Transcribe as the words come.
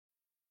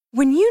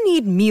When you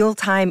need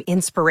mealtime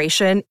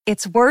inspiration,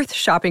 it's worth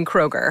shopping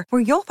Kroger,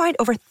 where you'll find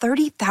over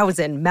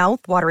 30,000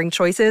 mouth-watering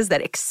choices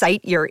that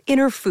excite your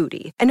inner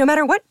foodie. And no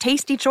matter what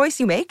tasty choice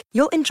you make,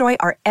 you'll enjoy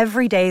our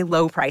everyday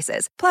low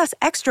prices, plus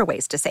extra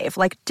ways to save,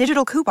 like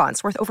digital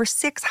coupons worth over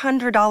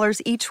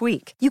 $600 each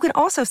week. You can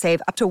also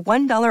save up to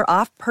 $1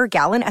 off per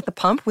gallon at the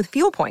pump with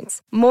fuel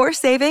points. More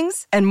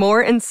savings and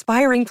more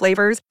inspiring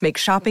flavors make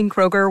shopping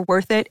Kroger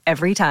worth it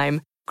every time.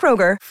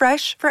 Kroger,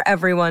 fresh for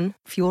everyone.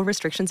 Fuel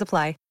restrictions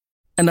apply.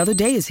 Another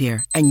day is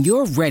here, and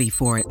you're ready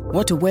for it.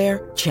 What to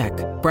wear? Check.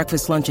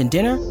 Breakfast, lunch, and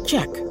dinner?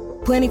 Check.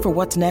 Planning for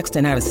what's next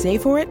and how to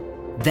save for it?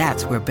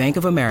 That's where Bank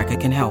of America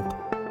can help.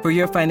 For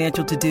your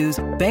financial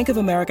to-dos, Bank of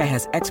America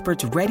has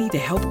experts ready to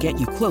help get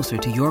you closer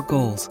to your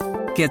goals.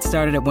 Get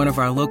started at one of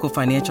our local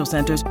financial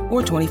centers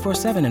or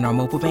 24/7 in our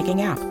mobile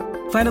banking app.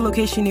 Find a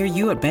location near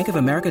you at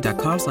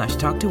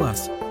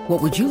bankofamerica.com/talktous. What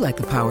would you like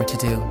the power to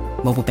do?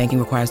 Mobile banking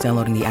requires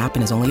downloading the app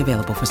and is only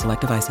available for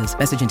select devices.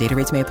 Message and data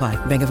rates may apply.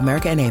 Bank of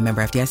America N.A.,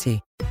 member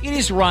FDIC. It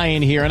is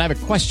Ryan here, and I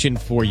have a question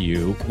for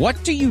you.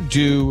 What do you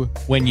do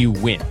when you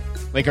win?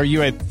 Like, are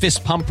you a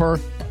fist pumper,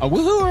 a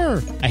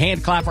woo-hooer, a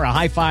hand clapper, a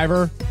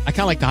high-fiver? I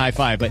kind of like the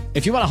high-five, but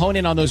if you want to hone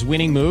in on those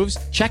winning moves,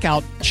 check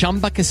out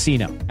Chumba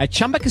Casino. At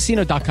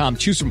ChumbaCasino.com,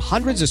 choose from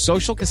hundreds of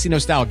social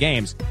casino-style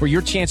games for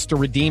your chance to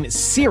redeem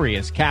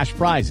serious cash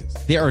prizes.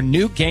 There are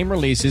new game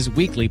releases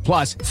weekly,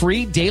 plus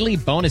free daily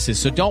bonuses,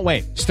 so don't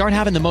wait. Start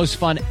having the most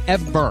fun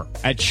ever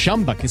at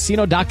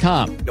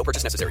ChumbaCasino.com. No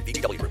purchase necessary.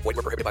 VGW Group. Void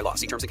where prohibited by law.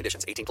 See terms and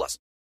conditions. 18+.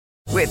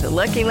 With the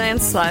Lucky Land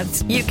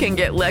Slots, you can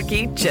get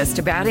lucky just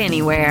about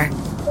anywhere.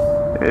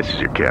 This is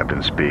your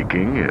captain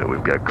speaking.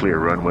 We've got clear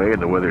runway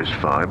and the weather's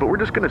fine, but we're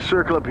just going to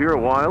circle up here a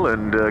while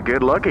and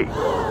get lucky.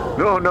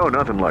 No,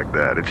 nothing like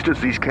that. It's just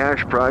these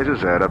cash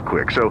prizes add up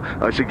quick. So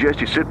I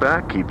suggest you sit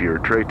back, keep your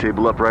tray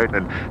table upright,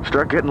 and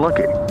start getting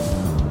lucky.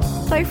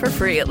 Play for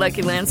free at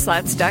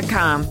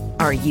LuckyLandSlots.com.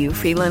 Are you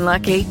feeling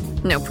lucky?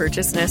 No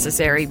purchase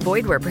necessary.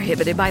 Void where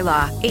prohibited by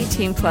law.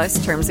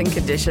 18+ terms and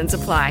conditions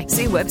apply.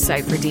 See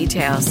website for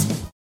details.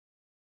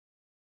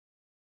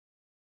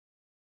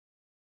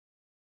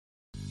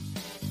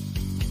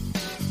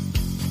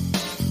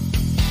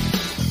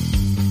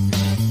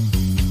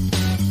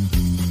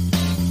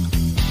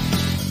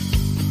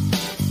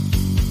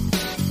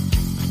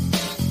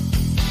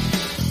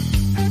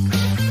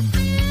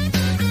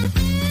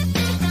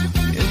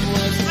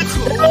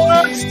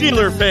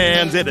 Steeler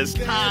fans, it is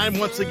time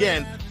once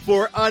again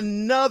for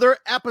another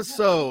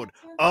episode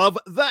of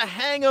The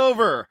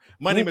Hangover.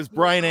 My name is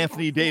Brian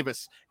Anthony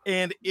Davis,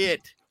 and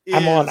it is...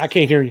 I'm on. I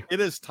can't hear you. It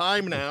is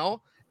time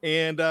now.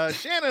 And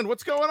Shannon,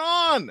 what's going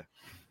on?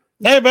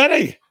 Hey,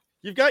 buddy.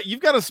 You've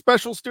got a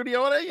special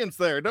studio audience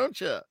there, don't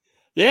you?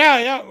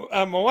 Yeah.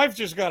 My wife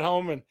just got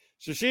home, and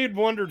so she had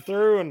wandered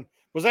through and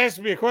was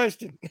asking me a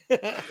question.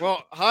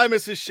 Well, hi,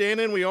 Mrs.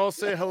 Shannon. We all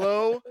say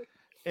hello,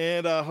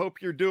 and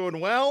hope you're doing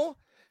well.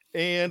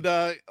 And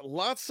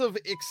lots of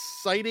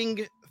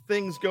exciting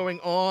things going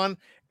on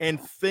and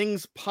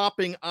things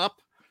popping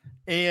up.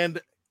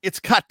 And it's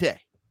cut day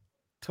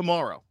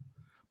tomorrow.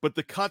 But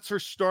the cuts are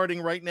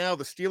starting right now.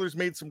 The Steelers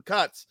made some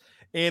cuts.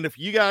 And if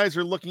you guys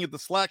are looking at the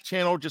Slack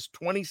channel just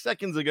 20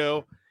 seconds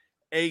ago,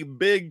 a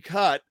big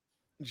cut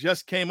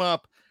just came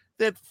up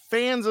that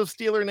fans of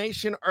Steeler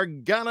Nation are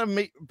going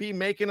to be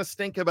making a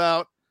stink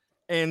about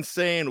and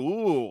saying,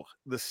 ooh,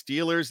 the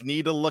Steelers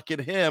need to look at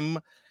him.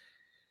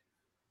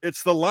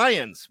 It's the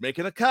Lions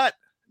making a cut.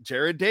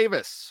 Gerard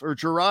Davis,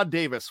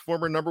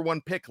 former number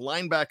 1 pick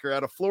linebacker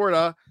out of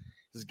Florida,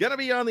 is going to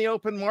be on the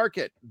open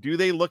market. Do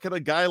they look at a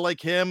guy like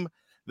him?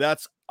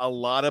 That's a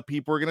lot of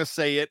people are going to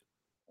say it.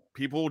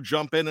 People will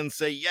jump in and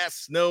say,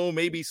 yes, no,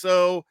 maybe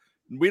so.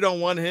 We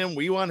don't want him.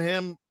 We want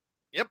him.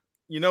 Yep.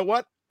 You know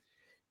what?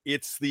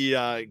 It's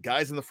the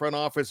guys in the front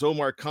office,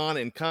 Omar Khan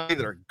and Kai,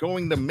 that are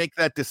going to make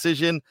that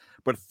decision,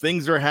 but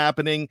things are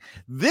happening.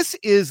 This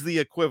is the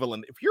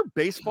equivalent. If you're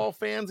baseball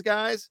fans,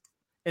 guys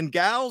and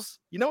gals,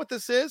 you know what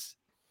this is?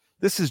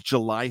 This is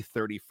July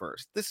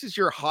 31st. This is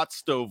your hot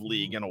stove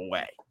league in a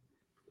way.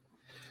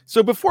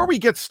 So before we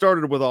get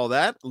started with all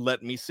that,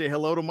 let me say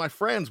hello to my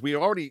friends. We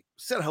already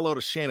said hello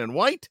to Shannon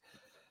White.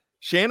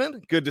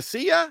 Shannon, good to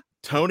see you.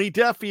 Tony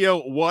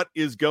Defio, what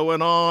is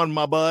going on,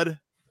 my bud?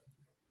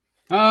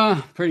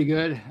 Pretty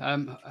good.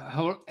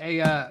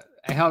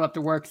 I held up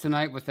to work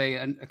tonight with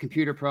a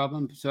computer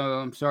problem, so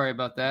I'm sorry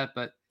about that.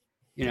 But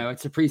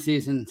it's a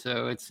preseason,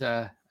 so it's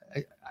what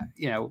are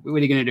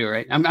you going to do,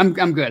 right? I'm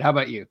good. How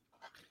about you?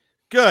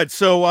 Good.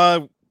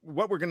 So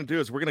what we're going to do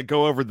is we're going to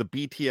go over the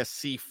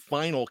BTSC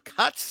final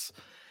cuts,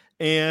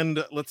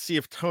 and let's see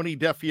if Tony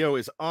Defio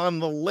is on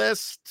the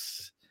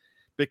list.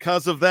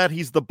 Because of that,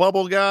 he's the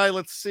bubble guy.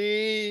 Let's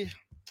see.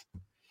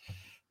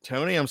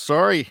 Tony, I'm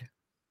sorry.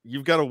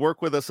 You've got to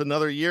work with us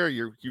another year.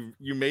 You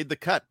made the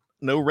cut.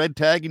 No red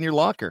tag in your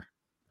locker.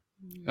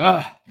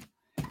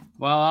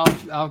 Well,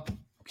 I'll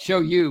show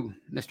you,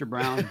 Mr.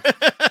 Brown.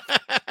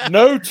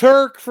 No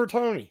Turk for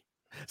Tony.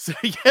 So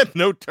yeah,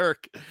 no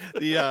Turk.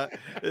 The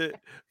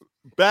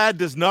Bad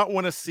does not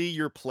want to see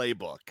your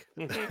playbook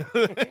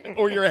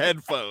or your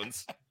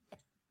headphones.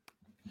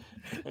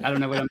 I don't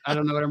know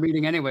what I'm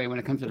reading anyway when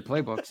it comes to the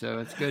playbook, so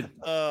it's good.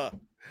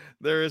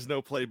 There is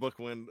no playbook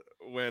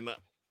when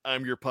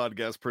I'm your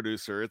podcast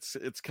producer.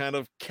 It's kind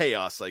of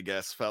chaos, I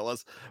guess,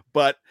 fellas.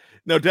 But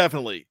no,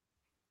 definitely,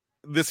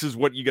 this is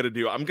what you got to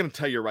do. I'm going to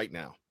tell you right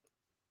now.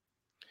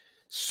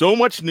 So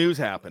much news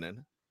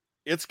happening.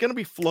 It's going to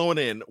be flowing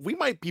in. We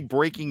might be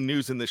breaking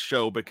news in this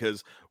show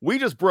because we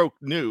just broke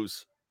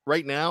news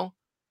right now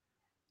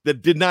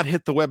that did not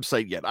hit the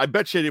website yet. I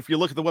bet you if you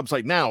look at the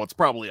website now, it's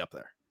probably up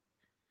there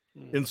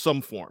in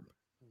some form.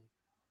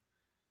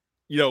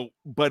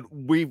 But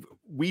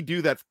we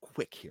do that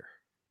quick here.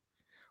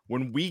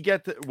 When we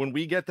get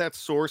that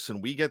source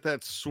and we get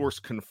that source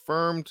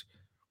confirmed,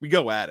 we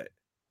go at it.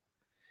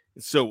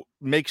 So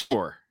make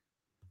sure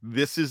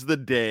this is the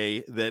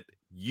day that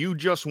you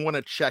just want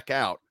to check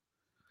out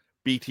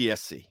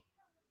BTSC.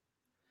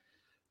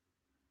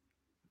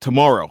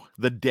 Tomorrow,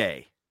 the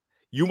day.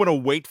 You want to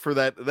wait for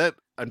that.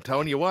 I'm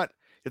telling you what,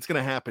 it's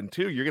going to happen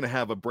too. You're going to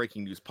have a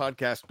breaking news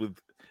podcast with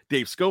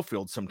Dave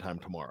Schofield sometime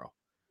tomorrow.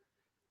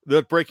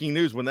 The breaking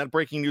news, when that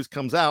breaking news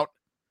comes out,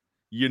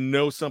 you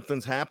know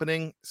something's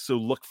happening. So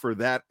look for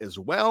that as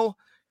well.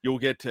 You'll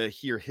get to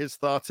hear his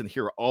thoughts and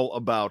hear all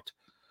about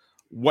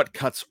what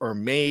cuts are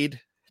made.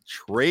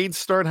 Trades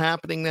start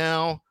happening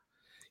now.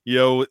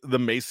 The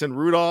Mason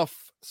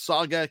Rudolph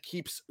saga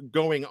keeps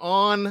going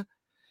on.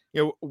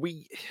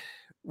 We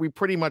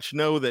pretty much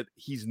know that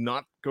he's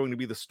not going to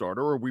be the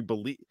starter, or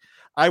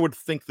I would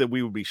think that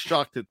we would be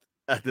shocked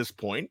at this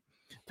point.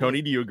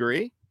 Tony, do you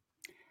agree?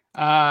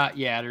 Yeah,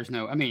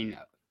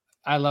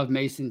 I love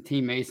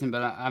Team Mason,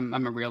 but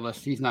I'm a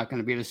realist. He's not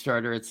going to be the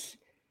starter. It's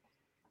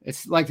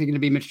likely going to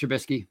be Mitch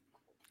Trubisky.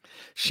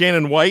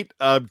 Shannon White,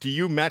 do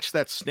you match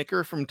that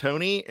snicker from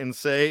Tony and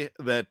say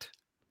that,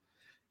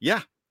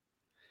 yeah?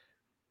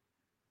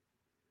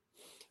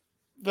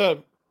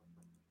 When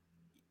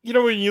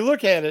you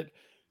look at it,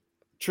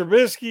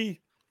 Trubisky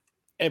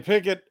and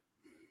Pickett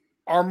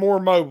are more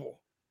mobile.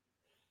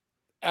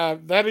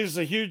 That is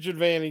a huge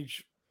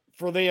advantage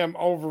for them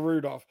over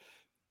Rudolph,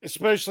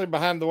 especially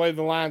behind the way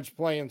the line's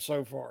playing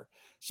so far.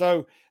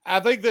 So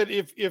I think that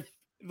if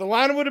the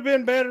line would have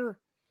been better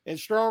and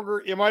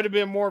stronger, it might have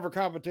been more of a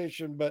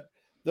competition, but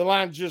the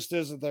line just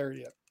isn't there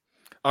yet.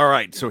 All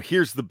right, so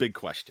here's the big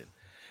question.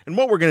 And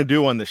what we're going to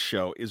do on this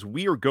show is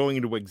we are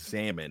going to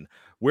examine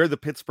where the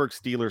Pittsburgh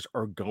Steelers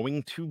are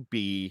going to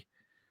be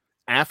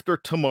after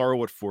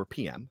tomorrow at 4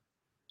 p.m.,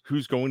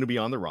 who's going to be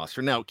on the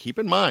roster. Now, keep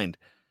in mind,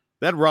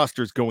 that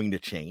roster is going to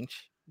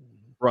change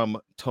from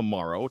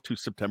tomorrow to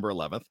September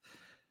 11th.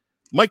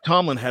 Mike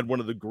Tomlin had one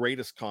of the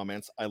greatest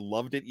comments. I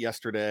loved it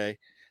yesterday.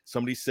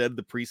 Somebody said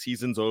the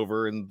preseason's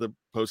over in the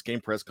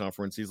post-game press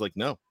conference. He's like,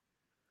 no,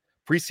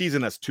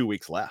 preseason has 2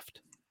 weeks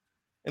left.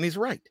 And he's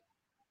right.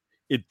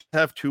 It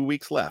have 2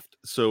 weeks left.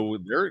 So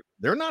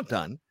they're not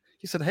done.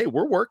 He said, hey,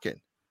 we're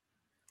working.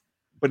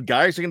 But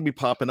guys are going to be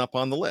popping up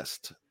on the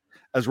list.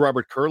 As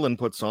Robert Kurland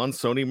puts on,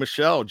 Sony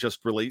Michel just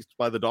released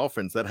by the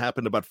Dolphins. That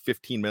happened about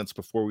 15 minutes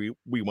before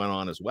we went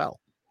on as well.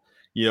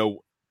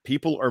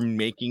 People are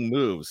making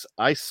moves.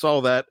 I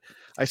saw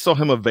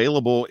him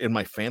available in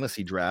my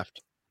fantasy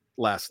draft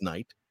last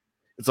night.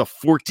 It's a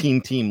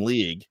 14-team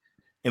league,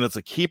 and it's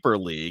a keeper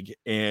league.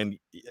 And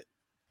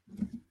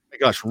my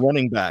gosh,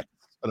 running back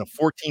in a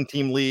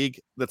 14-team league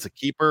that's a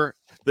keeper,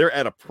 they're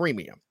at a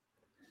premium.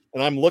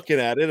 And I'm looking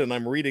at it and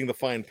I'm reading the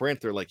fine print.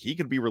 They're like, he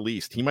could be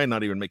released. He might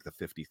not even make the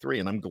 53.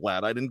 And I'm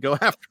glad I didn't go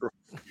after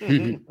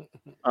him.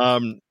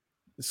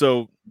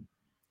 So,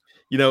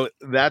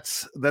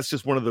 that's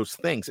just one of those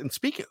things. And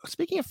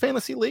speaking of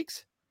fantasy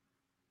leagues,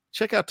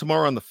 check out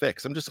tomorrow on the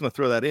Fix. I'm just going to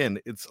throw that in.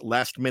 It's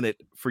last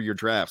minute for your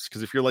drafts.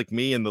 Because if you're like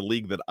me in the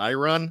league that I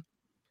run,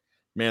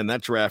 man,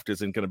 that draft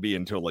isn't going to be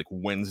until like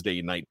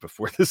Wednesday night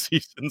before the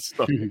season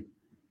starts.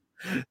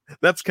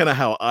 That's kind of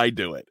how I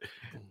do it.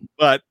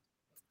 But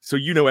so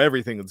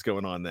everything that's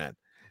going on then.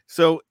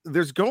 So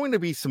there's going to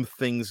be some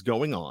things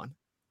going on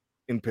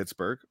in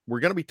Pittsburgh.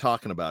 We're going to be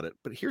talking about it.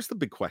 But here's the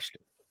big question.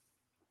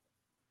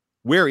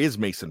 Where is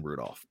Mason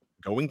Rudolph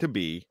going to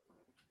be?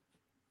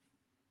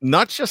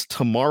 Not just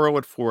tomorrow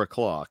at 4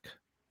 o'clock,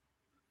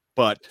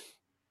 but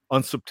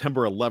on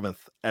September 11th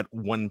at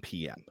 1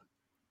 p.m.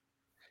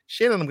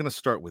 Shannon, I'm going to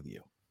start with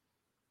you.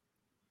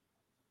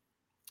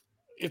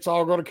 It's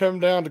all going to come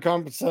down to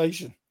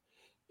compensation.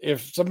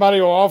 If somebody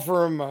will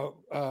offer him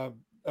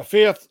a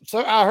fifth,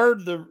 so I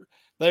heard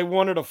they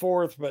wanted a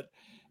fourth, but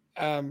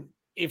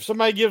if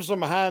somebody gives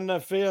them a high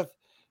enough fifth,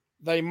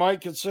 they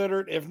might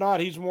consider it. If not,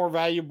 he's more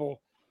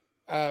valuable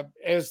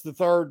as the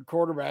third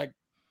quarterback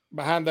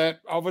behind that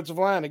offensive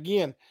line.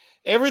 Again,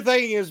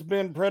 everything has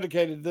been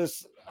predicated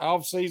this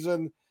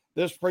offseason,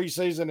 this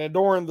preseason, and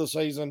during the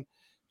season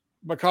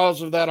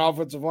because of that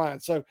offensive line.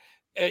 So,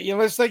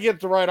 unless they get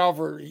the right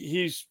offer,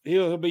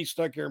 he'll be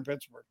stuck here in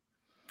Pittsburgh.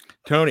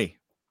 Tony,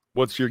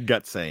 what's your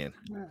gut saying?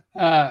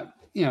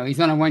 He's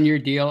on a 1-year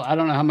deal. I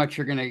don't know how much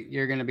you're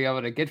gonna be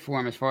able to get for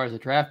him as far as a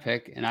draft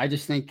pick. And I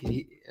just think,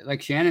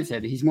 like Shannon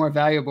said, he's more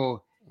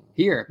valuable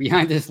here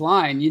behind this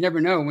line. You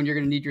never know when you're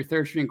going to need your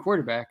third string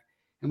quarterback.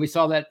 And we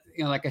saw that,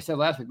 like I said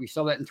last week, we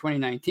saw that in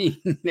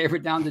 2019. They were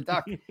down to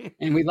Duck,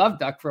 and we loved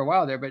Duck for a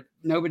while there, but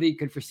nobody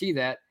could foresee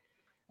that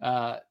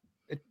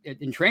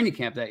in training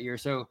camp that year.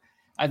 So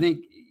I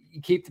think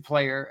you keep the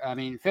player. I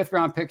mean, 5th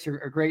round picks are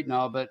great and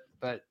all, but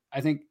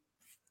I think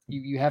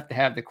you have to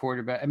have the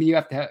quarterback. I mean, you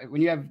have to have,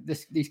 when you have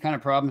these kind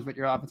of problems with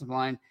your offensive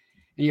line,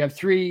 and you have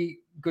 3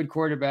 good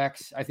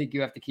quarterbacks, I think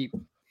you have to keep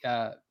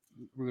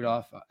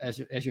Rudolph as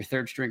your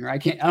 3rd stringer. I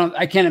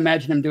can't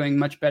imagine him doing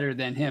much better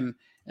than him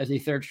as a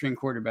 3rd string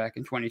quarterback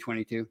in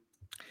 2022.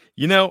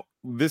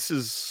 This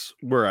is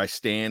where I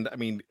stand. I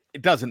mean,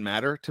 it doesn't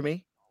matter to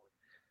me,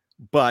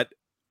 but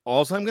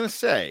all I'm going to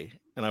say,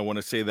 and I want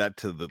to say that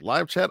to the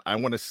live chat, I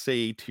want to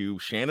say to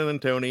Shannon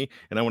and Tony,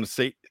 and I want to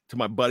say to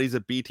my buddies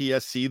at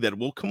BTSC that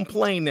will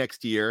complain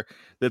next year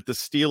that the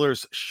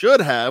Steelers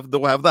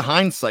they'll have the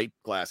hindsight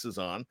glasses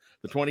on,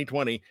 the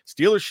 2020,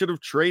 Steelers should have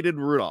traded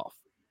Rudolph.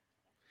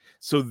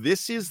 So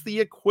this is the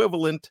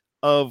equivalent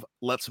of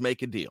let's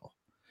make a deal.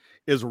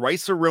 Is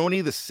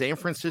Rice-A-Roni the San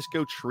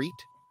Francisco treat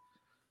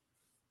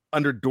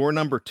under door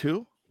number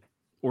 2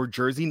 or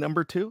jersey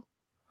number 2?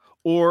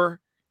 Or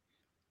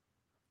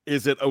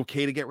is it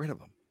okay to get rid of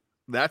him?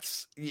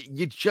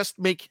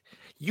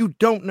 You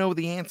don't know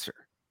the answer.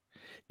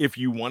 If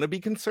you want to be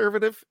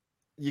conservative,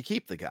 you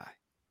keep the guy.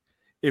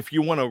 If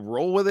you want to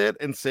roll with it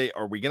and say,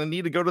 are we going to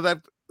need to go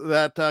to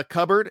that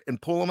cupboard and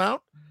pull him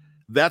out?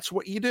 That's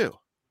what you do.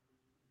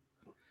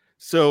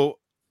 So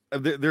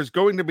there's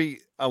going to be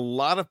a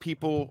lot of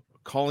people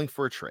calling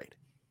for a trade.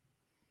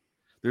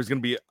 There's going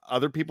to be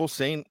other people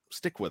saying,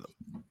 stick with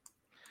him.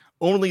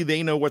 Only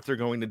they know what they're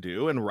going to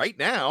do. And right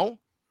now,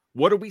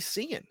 what are we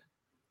seeing?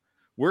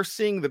 We're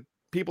seeing that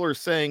people are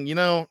saying,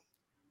 the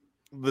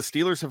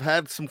Steelers have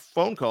had some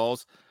phone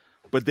calls,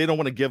 but they don't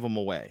want to give them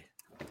away.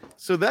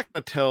 So that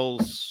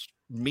tells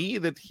me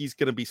that he's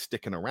going to be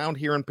sticking around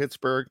here in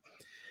Pittsburgh,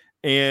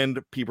 and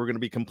people are going to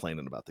be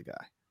complaining about the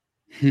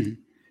guy.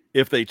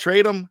 If they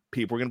trade him,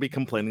 people are going to be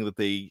complaining that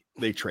they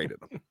traded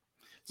him.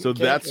 So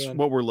that's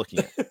what we're looking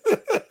at.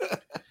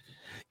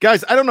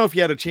 Guys, I don't know if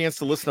you had a chance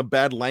to listen to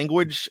Bad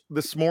Language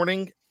this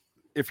morning.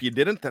 If you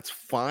didn't, that's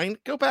fine.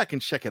 Go back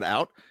and check it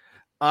out.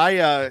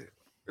 It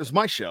was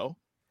my show,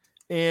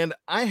 and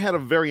I had a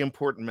very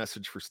important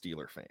message for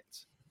Steeler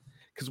fans,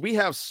 because we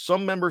have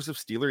some members of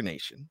Steeler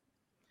Nation,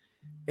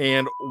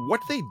 and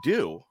what they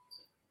do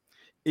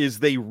is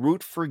they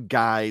root for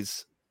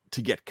guys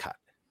to get cut.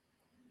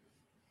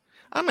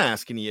 I'm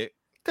asking you,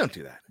 don't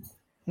do that.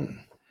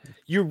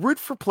 You root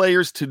for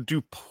players to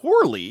do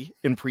poorly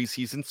in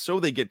preseason so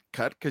they get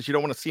cut because you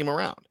don't want to see them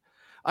around.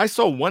 I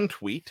saw one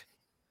tweet,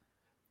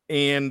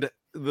 and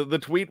the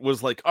tweet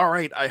was like, all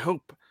right, I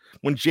hope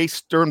when Jay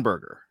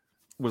Sternberger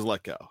was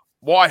let go,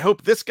 well, I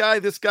hope this guy,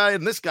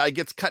 and this guy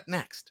gets cut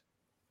next.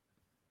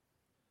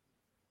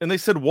 And they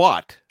said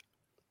Watt.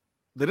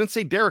 They didn't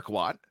say Derek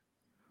Watt,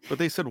 but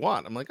they said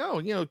Watt. I'm like,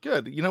 oh,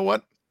 good. You know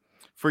what?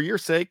 For your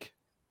sake,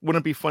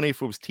 wouldn't it be funny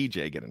if it was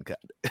TJ getting cut?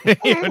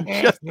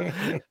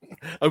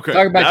 Okay.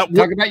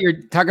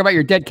 Talk about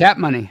your dead cap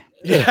money.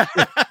 Yeah.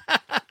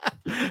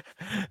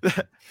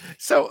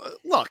 So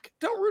look,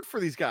 don't root for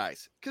these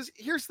guys, because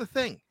here's the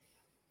thing.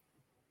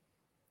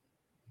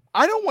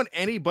 I don't want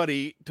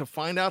anybody to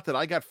find out that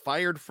I got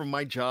fired from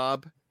my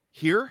job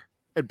here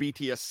at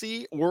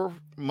BTSC or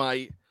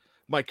my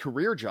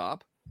career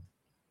job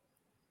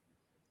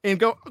and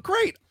go,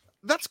 great,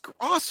 that's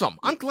awesome.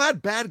 I'm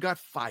glad Bad got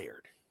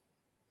fired.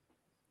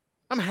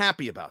 I'm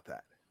happy about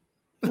that.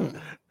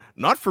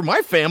 Not for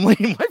my family.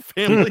 My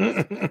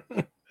family,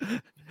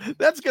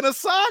 that's going to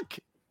suck.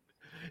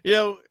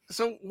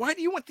 So why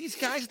do you want these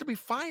guys to be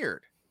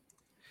fired?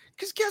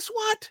 Because guess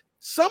what?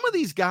 Some of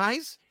these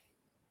guys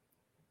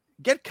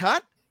get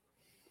cut,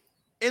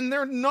 and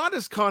they're not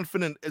as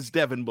confident as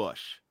Devin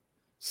Bush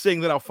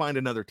saying that I'll find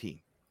another team.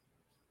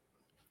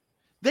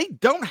 They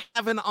don't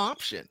have an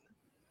option.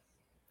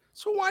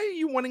 So why are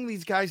you wanting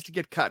these guys to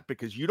get cut?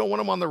 Because you don't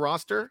want them on the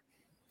roster?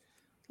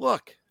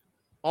 Look,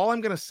 all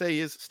I'm going to say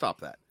is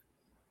stop that.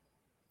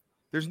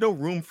 There's no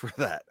room for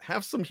that.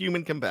 Have some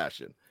human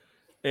compassion.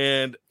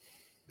 And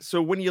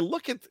so when you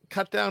look at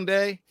cut down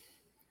day,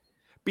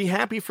 be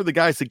happy for the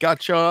guys that got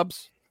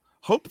jobs.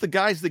 Hope the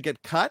guys that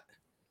get cut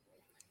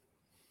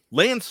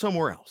land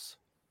somewhere else.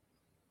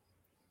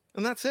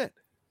 And that's it.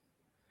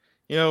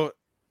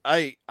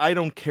 I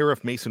don't care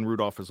if Mason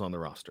Rudolph is on the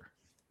roster.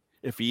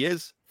 If he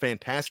is,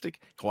 fantastic.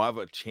 He'll have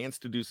a chance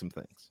to do some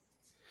things.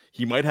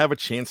 He might have a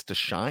chance to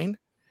shine,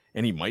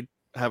 and he might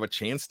have a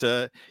chance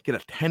to get a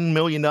 $10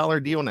 million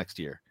deal next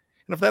year.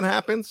 And if that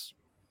happens,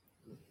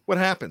 what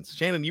happens?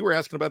 Shannon, you were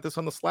asking about this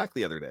on the Slack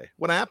the other day.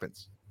 What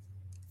happens?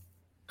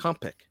 Comp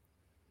pick.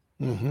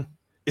 Mm-hmm.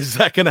 Is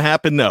that going to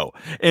happen? No.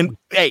 And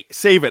hey,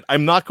 save it.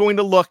 I'm not going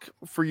to look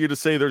for you to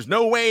say there's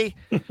no way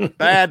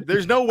Bad.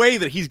 There's no way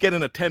that he's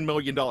getting a $10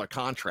 million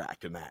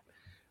contract in that.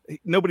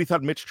 Nobody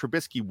thought Mitch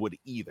Trubisky would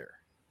either.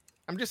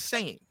 I'm just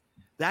saying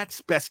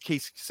that's best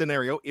case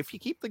scenario if you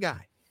keep the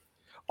guy.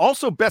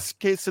 Also, best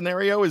case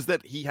scenario is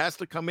that he has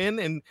to come in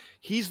and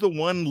he's the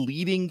one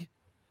leading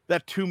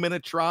that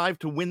 2-minute drive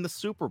to win the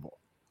Super Bowl.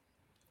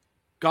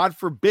 God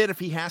forbid if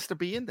he has to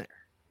be in there.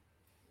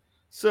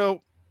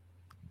 So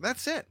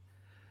that's it.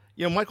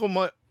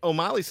 Michael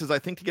O'Malley says, I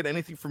think to get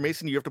anything for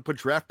Mason, you have to put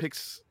draft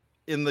picks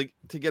to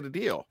get a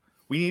deal.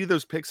 We need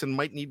those picks and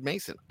might need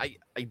Mason. I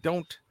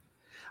don't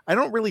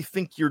really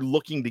think you're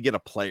looking to get a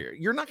player.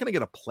 You're not going to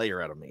get a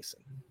player out of Mason.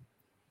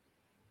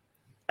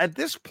 At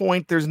this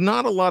point, there's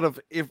not a lot of,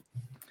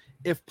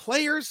 if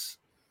players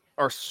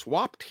are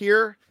swapped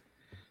here,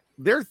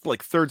 they're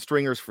like third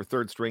stringers for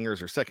third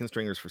stringers or second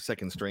stringers for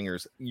second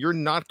stringers. You're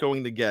not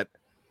going to get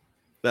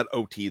that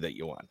OT that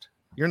you want.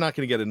 You're not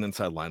going to get an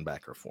inside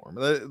linebacker for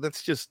him.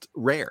 That's just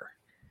rare.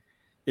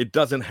 It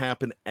doesn't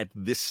happen at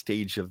this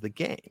stage of the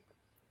game.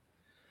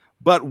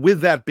 But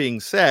with that being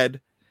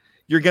said,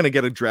 you're going to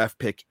get a draft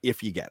pick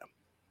if you get him.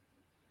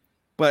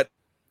 But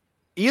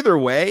either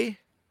way,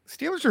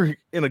 Steelers are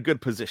in a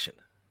good position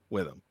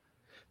with him.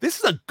 This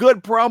is a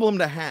good problem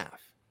to have.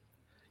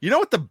 You know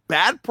what the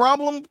bad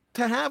problem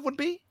to have would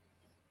be?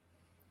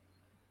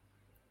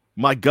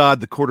 My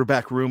God, the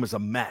quarterback room is a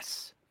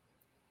mess.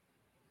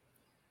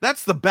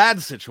 That's the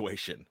bad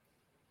situation.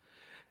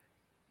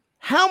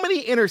 How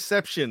many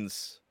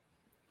interceptions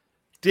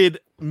did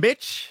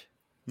Mitch,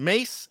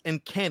 Mace,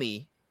 and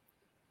Kenny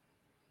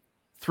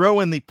throw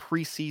in the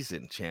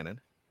preseason,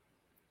 Shannon?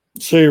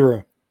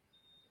 0.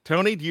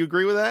 Tony, do you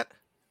agree with that?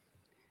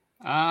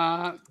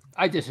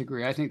 I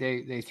disagree. I think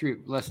they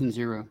threw less than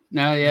 0.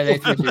 No, yeah, they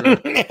threw 0.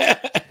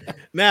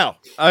 Now,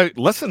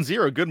 less than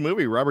 0, good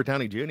movie, Robert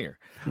Downey Jr.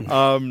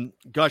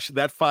 Gosh,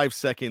 that 5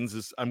 seconds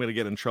is, I'm going to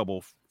get in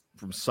trouble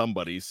from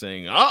somebody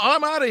saying,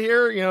 I'm out of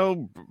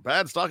here.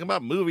 Bad's talking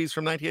about movies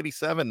from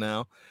 1987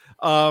 now.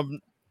 All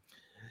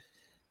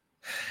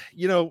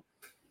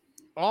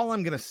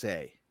I'm going to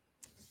say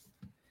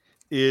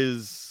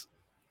is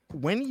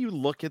when you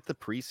look at the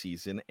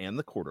preseason and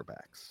the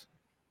quarterbacks,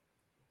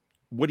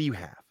 what do you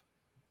have?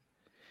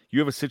 You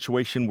have a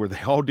situation where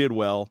they all did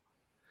well,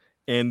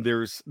 and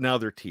now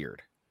they're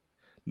tiered.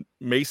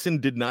 Mason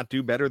did not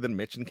do better than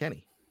Mitch and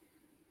Kenny.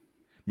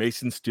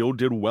 Mason still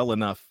did well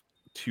enough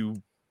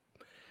to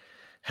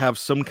have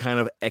some kind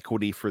of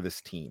equity for this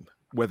team,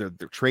 whether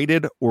they're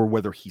traded or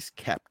whether he's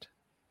kept.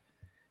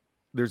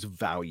 There's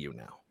value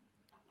now.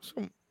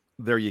 So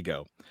there you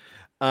go.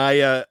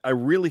 I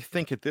really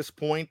think at this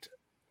point,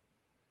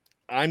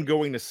 I'm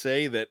going to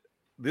say that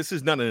this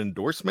is not an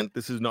endorsement.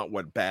 This is not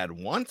what Bad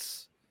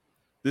wants.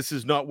 This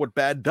is not what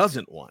Bad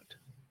doesn't want.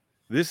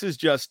 This is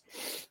just,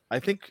 I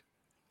think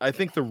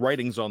the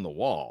writing's on the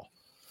wall.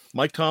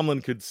 Mike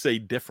Tomlin could say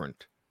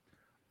different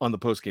on the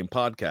postgame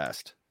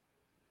podcast.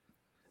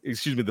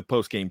 Excuse me, the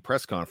post-game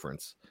press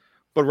conference.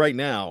 But right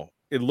now,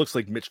 it looks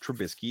like Mitch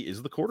Trubisky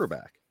is the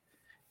quarterback.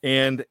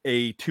 And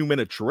a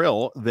 2-minute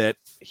drill that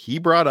he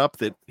brought up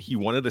that he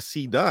wanted to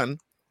see done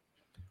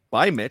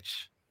by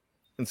Mitch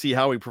and see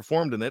how he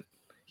performed in it,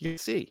 you can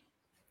see.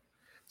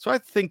 So I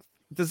think,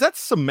 does that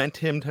cement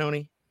him,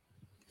 Tony?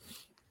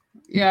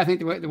 Yeah, I think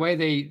the way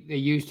they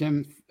used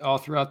him all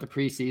throughout the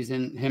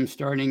preseason, him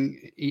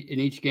starting in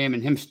each game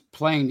and him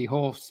playing the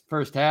whole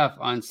first half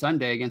on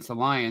Sunday against the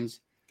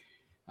Lions,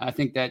 I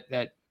think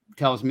that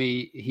tells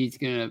me he's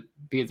going to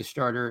be the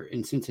starter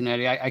in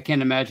Cincinnati. I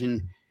can't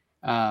imagine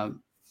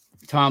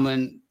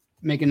Tomlin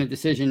making a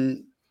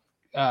decision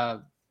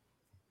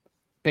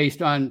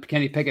based on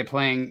Kenny Pickett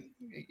playing,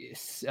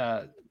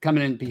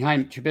 coming in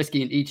behind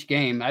Trubisky in each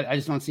game. I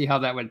just don't see how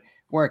that would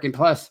work. And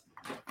plus,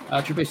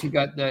 Trubisky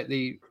got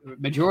the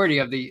majority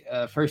of the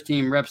first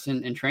team reps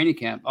in training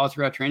camp, all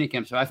throughout training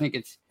camp. So I think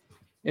it's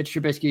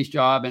Trubisky's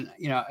job. And,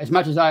 as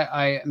much as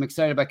I am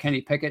excited about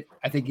Kenny Pickett,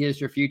 I think he is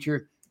their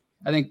future.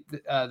 I think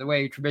the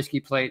way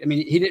Trubisky played,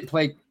 he didn't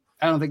play.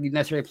 I don't think he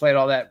necessarily played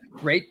all that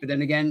great, but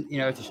then again,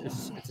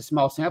 it's a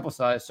small sample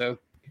size. So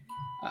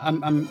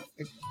I'm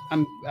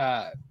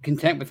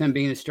content with him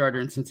being the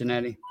starter in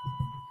Cincinnati.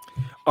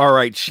 All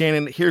right,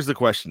 Shannon, here's the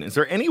question. Is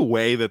there any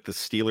way that the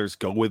Steelers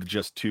go with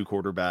just 2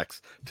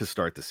 quarterbacks to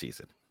start the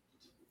season?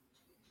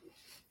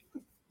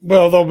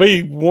 Well, there'll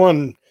be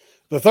one.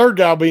 The third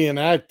guy will be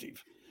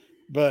inactive.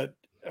 But,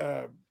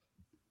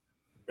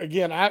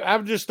 again, I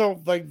just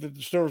don't think that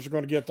the Steelers are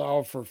going to get the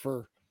offer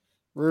for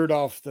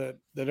Rudolph that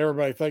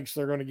everybody thinks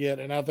they're going to get,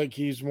 and I think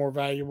he's more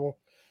valuable.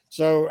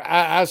 So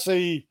I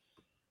see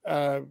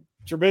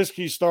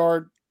Trubisky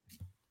start,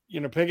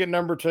 Pickett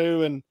number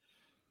 2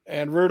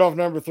 and Rudolph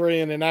number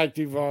 3 and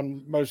inactive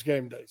on most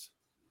game days.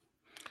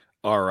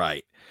 All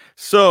right.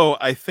 So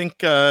I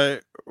think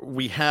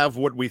we have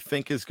what we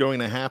think is going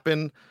to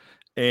happen.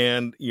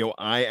 And,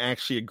 I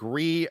actually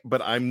agree,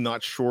 but I'm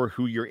not sure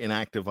who your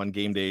inactive on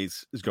game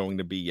days is going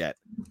to be yet.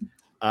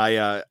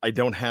 I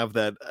don't have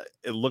that.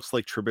 It looks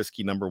like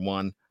Trubisky number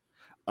 1.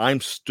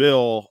 I'm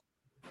still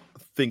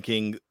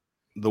thinking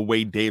the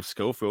way Dave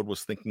Schofield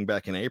was thinking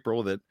back in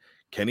April that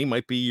Kenny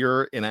might be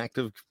your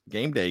inactive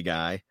game day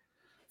guy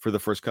for the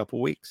first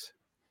couple weeks,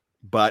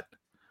 but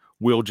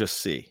we'll just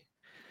see.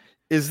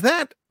 Is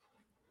that,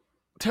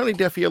 Tony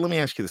Defio, let me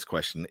ask you this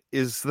question.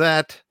 Is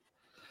that's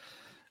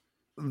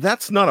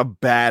not a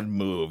bad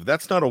move.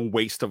 That's not a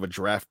waste of a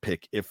draft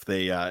pick if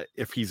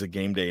he's a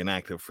game day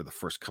inactive for the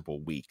first couple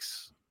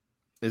weeks.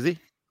 Is he?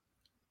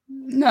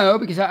 No,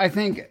 because I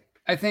think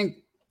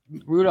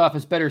Rudolph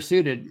is better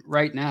suited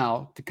right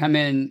now to come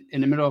in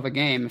the middle of a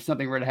game if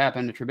something were to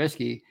happen to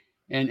Trubisky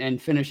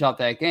and finish out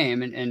that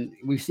game. And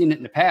we've seen it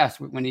in the past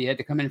when he had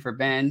to come in for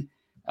Ben,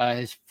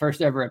 his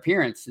first ever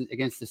appearance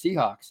against the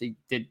Seahawks.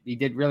 He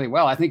did really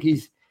well. I think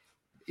he's,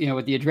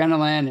 with the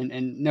adrenaline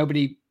and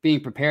nobody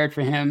being prepared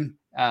for him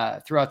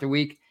throughout the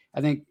week,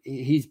 I think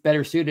he's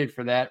better suited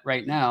for that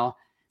right now.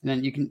 And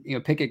then you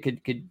can, Pickett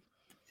could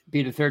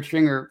be the third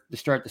stringer to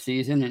start the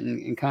season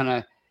and kind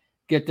of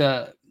get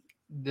the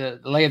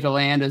lay of the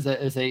land as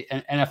an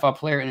NFL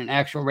player in an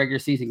actual regular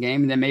season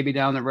game. And then maybe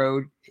down the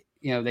road,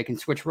 they can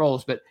switch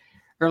roles. But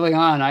early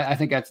on, I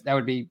think that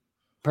would be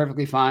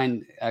perfectly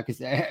fine.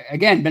 Because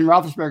again, Ben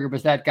Roethlisberger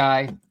was that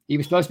guy. He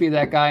was supposed to be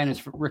that guy in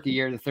his rookie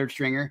year, the third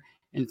stringer,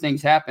 and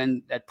things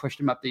happened that pushed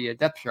him up the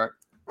depth chart.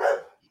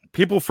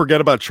 People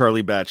forget about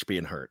Charlie Batch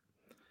being hurt.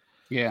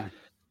 Yeah.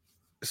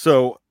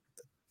 So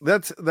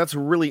that's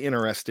really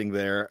interesting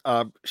there.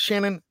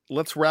 Shannon,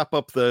 let's wrap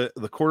up the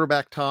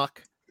quarterback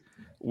talk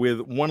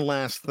with one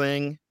last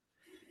thing.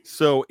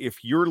 So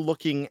if you're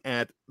looking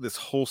at this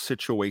whole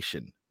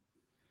situation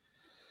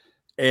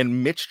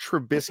and Mitch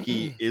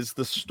Trubisky is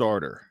the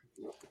starter,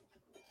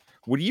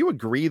 would you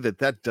agree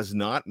that does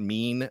not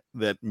mean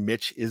that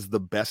Mitch is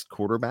the best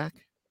quarterback?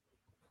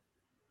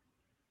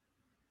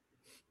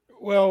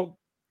 Well,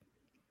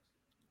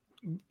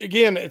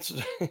 again, it's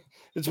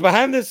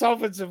behind this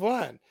offensive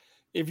line.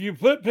 If you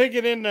put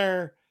Pickett in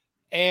there,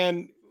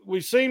 and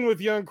we've seen with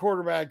young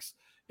quarterbacks,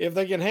 if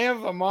they can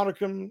have a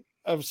modicum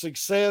of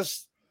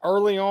success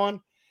early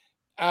on,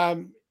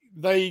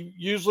 they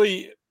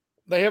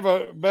have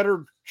a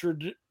better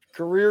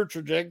career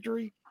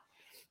trajectory.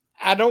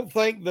 I don't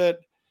think that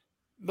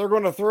they're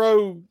going to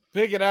throw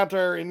Pickett out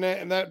there in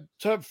that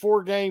tough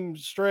 4-game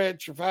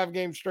stretch or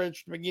 5-game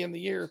stretch to begin the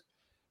year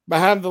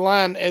behind the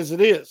line as it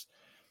is.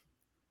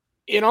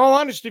 In all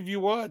honesty, if you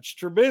watch,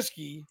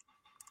 Trubisky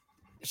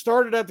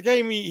started out the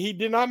game, he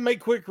did not make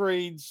quick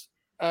reads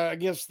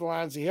against the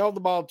Lions. He held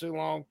the ball too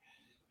long.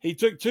 He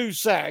took 2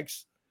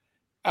 sacks.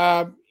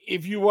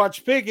 If you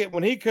watch Pickett,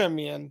 when he come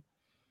in,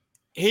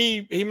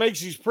 he makes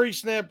these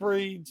pre-snap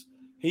reads.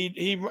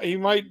 He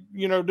might,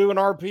 do an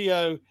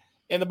RPO,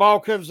 and the ball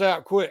comes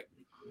out quick,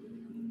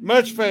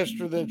 much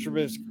faster than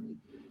Trubisky.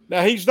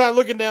 Now, he's not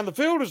looking down the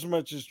field as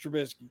much as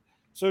Trubisky.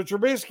 So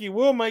Trubisky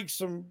will make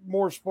some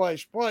more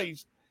splash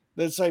plays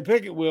than, say,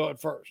 Pickett will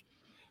at first.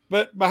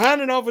 But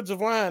behind an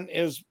offensive line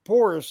as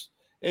porous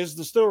as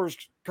the Steelers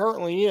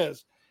currently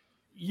is,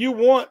 you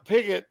want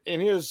Pickett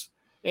and his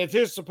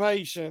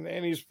anticipation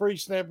and his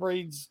pre-snap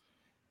reads.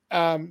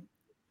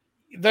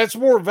 That's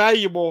more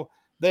valuable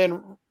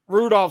than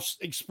Rudolph's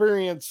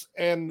experience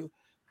and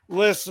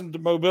lessened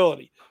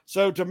mobility.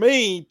 So to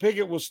me,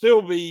 Pickett will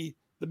still be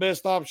the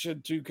best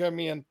option to come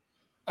in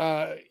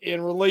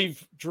and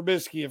relieve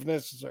Trubisky if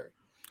necessary.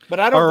 But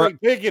I don't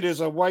think Pickett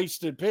is a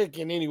wasted pick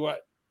in any way.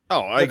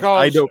 Oh,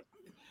 I don't.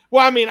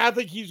 Well, I mean, I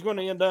think he's going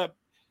to end up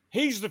 –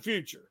 he's the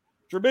future.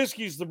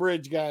 Trubisky's the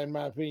bridge guy, in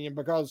my opinion,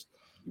 because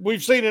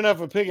we've seen enough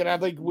of Pickett. I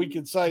think we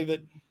could say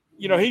that,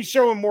 he's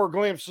showing more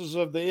glimpses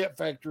of the it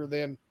factor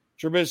than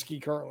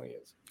Trubisky currently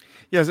is.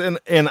 Yes,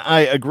 and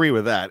I agree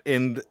with that.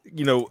 And,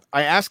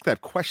 I ask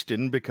that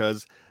question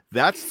because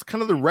that's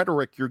kind of the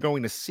rhetoric you're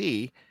going to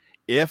see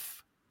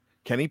if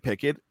Kenny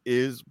Pickett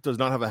does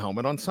not have a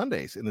helmet on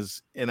Sundays and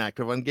is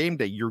inactive on game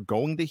day. You're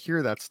going to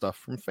hear that stuff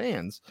from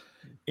fans.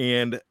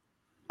 And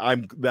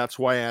that's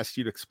why I asked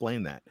you to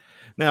explain that.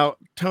 Now,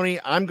 Tony,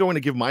 I'm going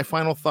to give my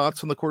final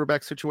thoughts on the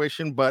quarterback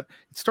situation, but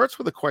it starts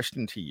with a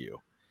question to you.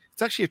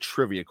 It's actually a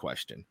trivia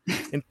question.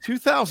 In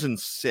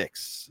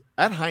 2006,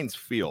 at Heinz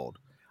Field,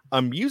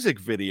 a music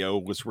video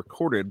was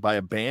recorded by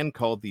a band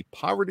called the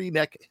Poverty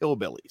Neck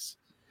Hillbillies.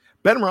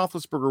 Ben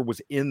Roethlisberger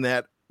was in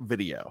that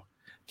video.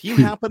 Do you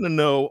happen to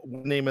know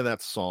what the name of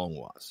that song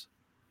was?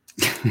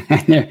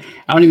 I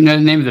don't even know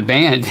the name of the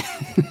band.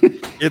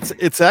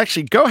 It's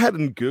actually, go ahead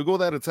and Google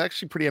that. It's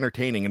actually pretty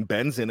entertaining. And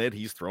Ben's in it.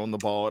 He's throwing the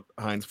ball at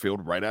Heinz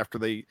Field right after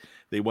they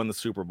won the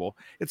Super Bowl.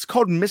 It's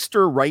called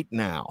Mr. Right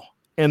Now.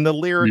 And the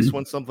lyrics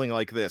went something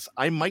like this: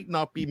 I might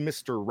not be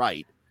Mr.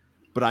 Right,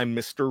 but I'm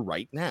Mr.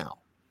 Right Now.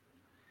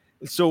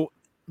 So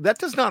that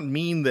does not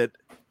mean that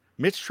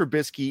Mitch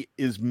Trubisky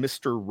is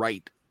Mr.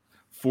 Right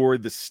for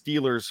the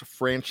Steelers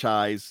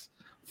franchise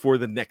for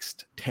the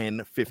next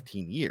 10,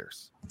 15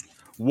 years.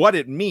 What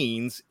it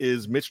means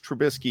is Mitch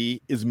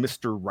Trubisky is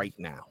Mr. Right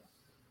Now.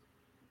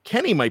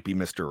 Kenny might be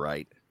Mr.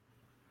 Right,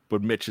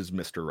 but Mitch is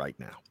Mr. Right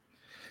Now.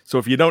 So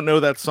if you don't know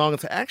that song,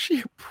 it's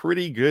actually a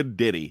pretty good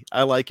ditty.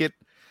 I like it.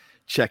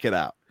 Check it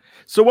out.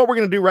 So what we're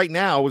going to do right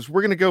now is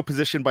we're going to go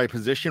position by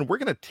position. We're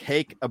going to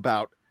take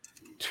about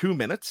 2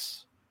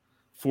 minutes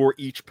for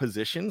each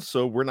position.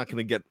 So we're not going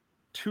to get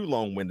too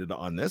long-winded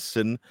on this.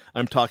 And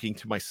I'm talking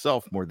to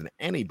myself more than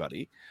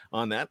anybody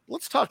on that.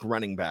 Let's talk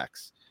running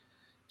backs.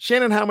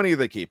 Shannon, how many are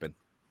they keeping?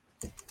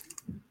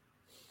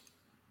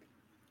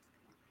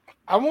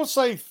 I won't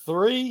say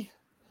 3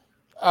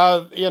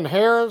 in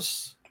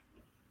Harris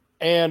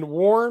and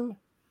Warren.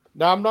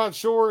 Now, I'm not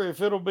sure if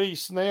it'll be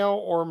Snell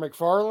or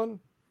McFarland.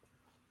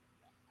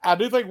 I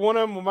do think one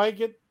of them will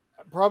make it.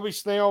 Probably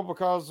Snell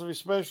because of his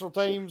special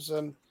teams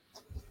and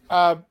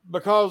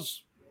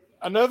because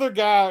another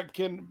guy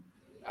can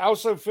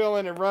also fill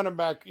in at running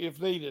back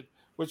if needed,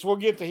 which we'll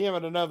get to him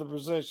at another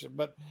position.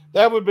 But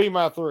that would be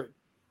my 3.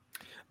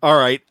 All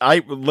right.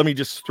 Let me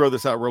just throw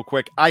this out real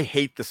quick. I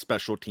hate the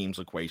special teams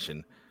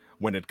equation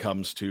when it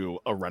comes to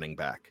a running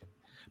back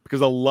because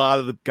a lot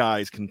of the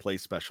guys can play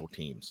special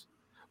teams.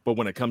 But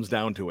when it comes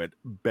down to it,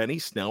 Benny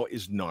Snell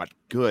is not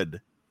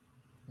good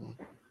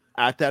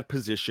at that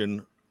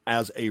position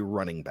as a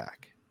running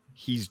back.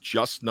 He's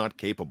just not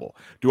capable.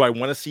 Do I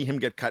want to see him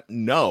get cut?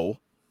 No.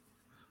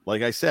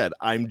 Like I said,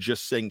 I'm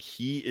just saying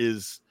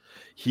he's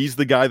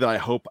the guy that I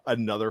hope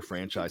another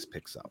franchise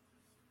picks up.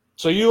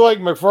 So you like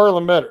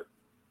McFarland better?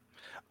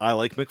 I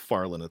like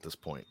McFarland at this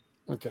point.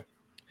 Okay.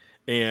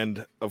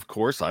 And, of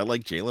course, I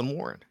like Jaylen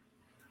Warren.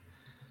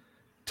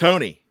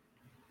 Tony,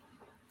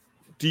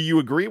 do you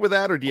agree with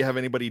that, or do you have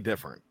anybody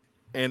different?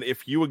 And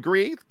if you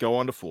agree, go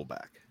on to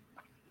fullback.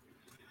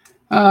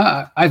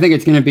 I think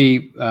it's going to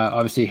be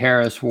obviously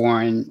Harris,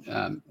 Warren,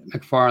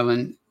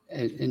 McFarland,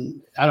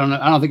 and I don't know.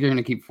 I don't think they're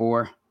going to keep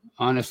 4.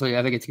 Honestly,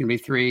 I think it's going to be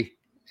 3,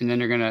 and then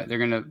they're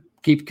gonna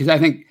keep, because I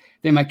think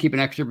they might keep an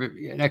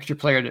extra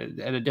player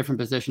at a different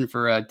position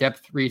for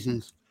depth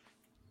reasons.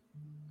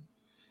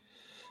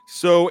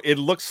 So it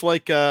looks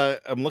like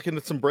I'm looking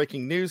at some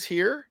breaking news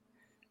here,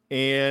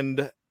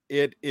 and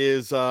it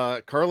is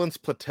Carlins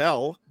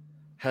Patel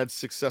had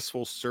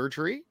successful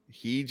surgery.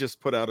 He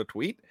just put out a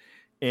tweet,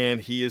 and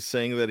he is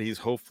saying that he's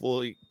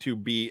hopefully to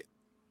be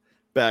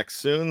back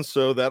soon.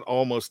 So that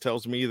almost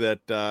tells me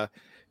that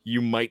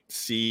you might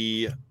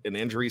see an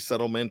injury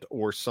settlement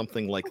or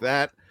something like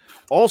that.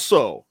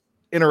 Also,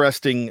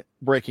 interesting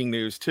breaking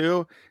news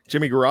too.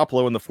 Jimmy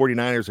Garoppolo and the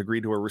 49ers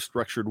agreed to a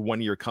restructured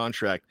 1-year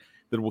contract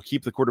that will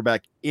keep the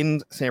quarterback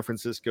in San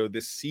Francisco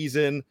this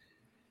season.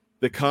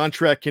 The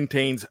contract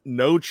contains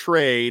no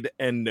trade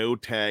and no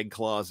tag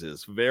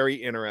clauses. Very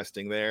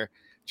interesting there.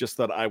 Just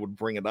thought I would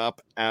bring it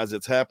up as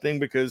it's happening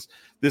because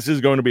this is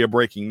going to be a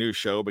breaking news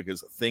show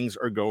because things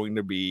are going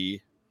to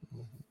be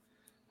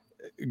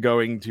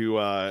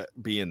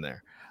in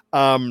there.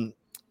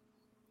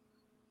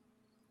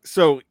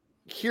 So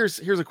here's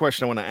a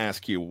question I want to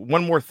ask you.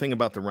 One more thing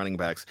about the running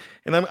backs,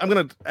 and I'm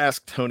going to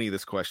ask Tony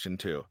this question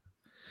too.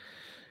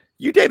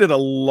 You dated a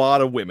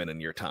lot of women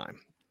in your time.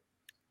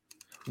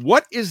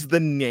 What is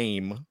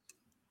the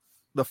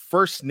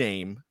first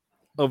name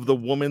of the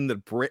woman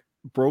that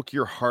broke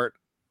your heart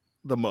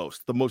the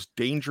most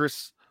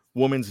dangerous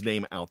woman's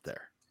name out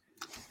there?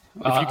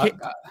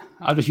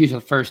 I'll just use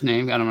the first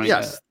name. I don't know.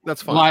 Yes,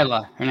 that's fine.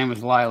 Lila. Her name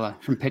was Lila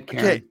from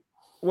Pitcairn. Okay.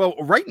 Well,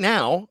 right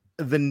now,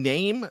 the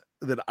name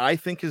that I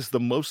think is the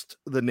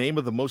name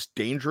of the most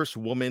dangerous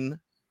woman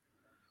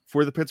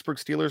for the Pittsburgh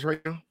Steelers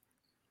right now,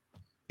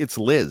 it's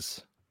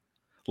Liz.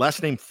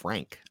 Last name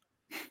Frank.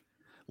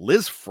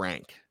 Liz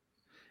Frank.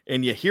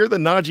 And you hear the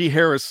Najee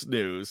Harris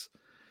news,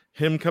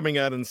 him coming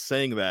out and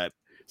saying that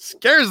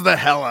scares the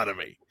hell out of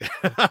me.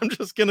 I'm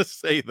just going to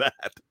say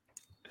that.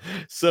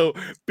 So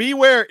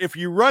beware, if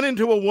you run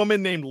into a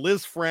woman named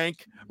Liz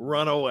Frank,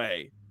 run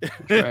away.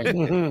 Right.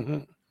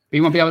 You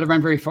won't be able to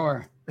run very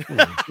far.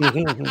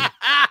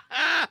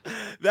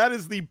 That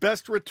is the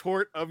best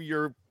retort of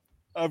your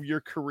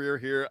career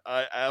here.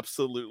 I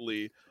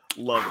absolutely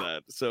love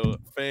that. So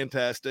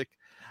fantastic.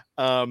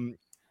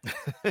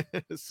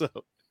 So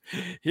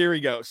here we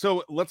go.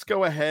 So let's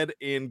go ahead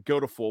and go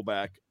to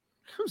fullback.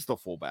 Who's the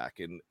fullback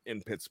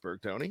in Pittsburgh,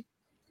 Tony?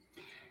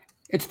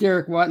 It's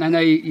Derek Watt. And I know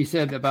you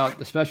said about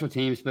the special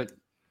teams, but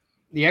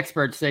the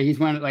experts say he's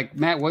like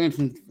Matt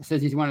Williamson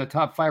says he's one of the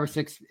top 5 or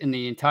 6 in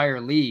the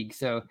entire league.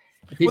 So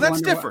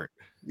that's different.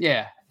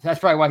 That's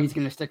probably why he's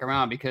going to stick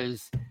around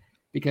because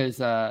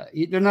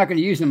they're not going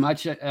to use him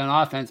much on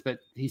offense, but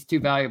he's too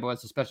valuable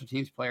as a special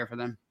teams player for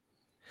them.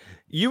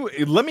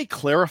 Let me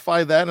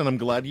clarify that, and I'm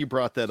glad you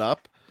brought that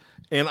up.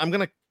 And I'm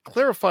going to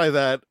clarify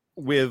that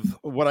with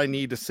what I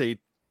need to say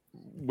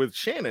with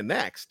Shannon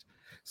next.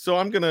 So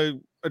I'm going to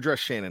address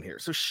Shannon here.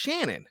 So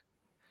Shannon,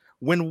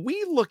 when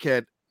we look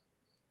at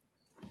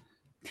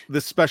the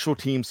special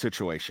team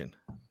situation,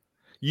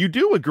 you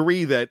do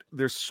agree that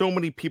there's so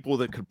many people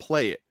that could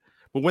play it.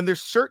 But when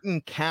there's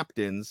certain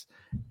captains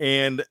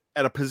and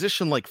at a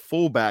position like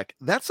fullback,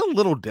 that's a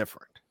little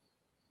different.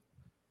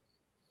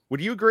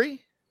 Would you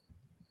agree?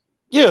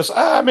 Yes,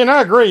 I mean,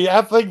 I agree.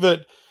 I think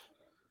that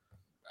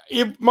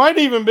it might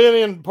even been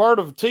in part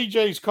of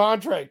TJ's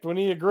contract when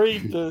he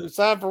agreed to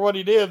sign for what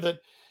he did that,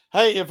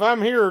 hey, if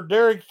I'm here,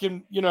 Derek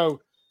can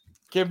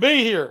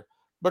be here.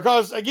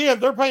 Because, again,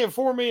 they're paying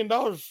 $4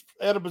 million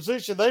at a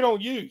position they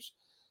don't use.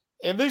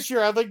 And this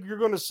year, I think you're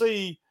going to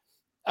see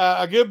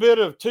a good bit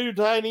of 2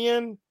 tight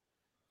end.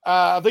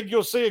 I think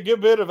you'll see a good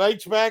bit of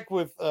H-back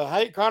with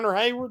Connor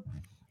Hayward.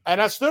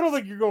 And I still don't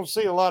think you're going to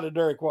see a lot of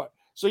Derek Watt.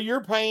 So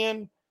you're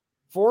paying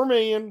 $4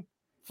 million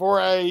for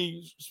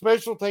a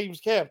special teams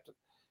captain.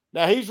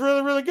 Now, he's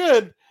really, really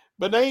good,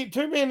 but there ain't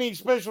too many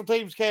special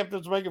teams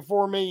captains making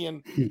 $4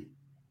 million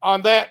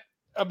on that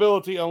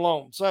ability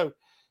alone. So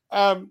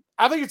I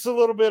think it's a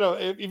little bit of,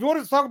 if you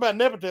wanted to talk about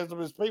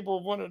nepotism, as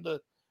people wanted to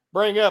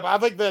bring up, I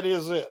think that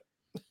is it.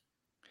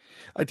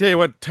 I tell you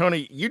what,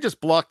 Tony, you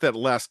just blocked that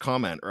last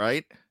comment,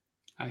 right?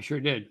 I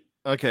sure did.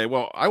 Okay,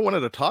 well, I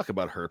wanted to talk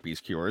about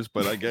herpes cures,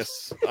 but I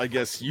guess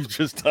you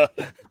just I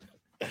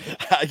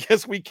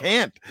guess we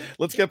can't.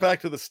 Let's get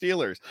back to the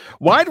Steelers.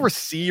 Wide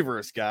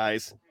receivers,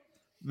 guys.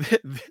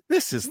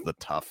 This is the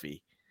toughie.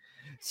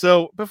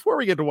 So before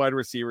we get to wide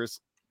receivers,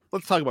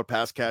 let's talk about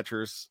pass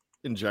catchers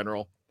in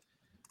general.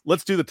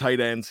 Let's do the tight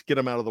ends. Get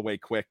them out of the way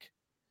quick.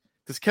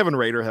 Does Kevin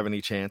Rader have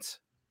any chance?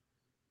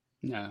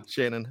 No.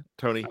 Shannon,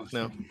 Tony,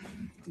 no,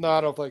 I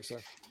don't think so.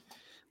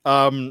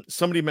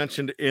 Somebody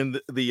mentioned in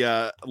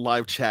the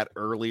live chat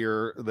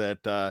earlier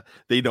that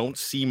they don't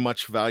see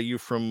much value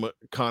from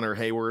Connor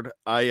Hayward.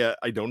 I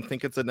don't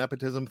think it's a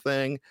nepotism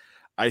thing.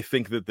 I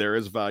think that there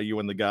is value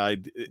in the guy.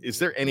 Is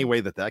there any way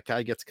that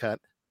guy gets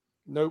cut?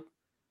 Nope.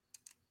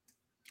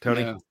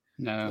 Tony?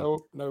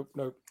 No.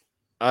 Nope.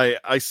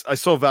 I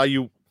saw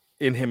value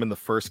in him in the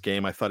first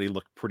game. I thought he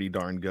looked pretty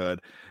darn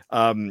good.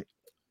 Unless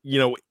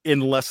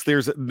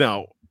this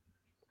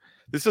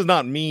does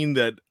not mean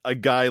that a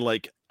guy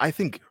like, I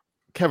think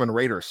Kevin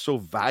Rader is so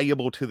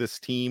valuable to this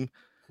team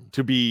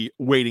to be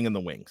waiting in the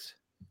wings.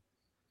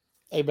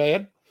 Hey,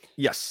 man.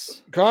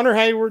 Yes. Connor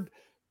Hayward,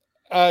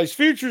 his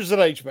future's at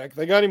H-back.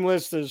 They got him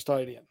listed as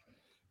tight end.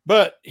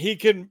 But he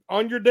can,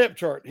 on your depth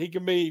chart, he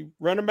can be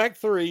running back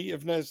 3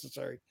 if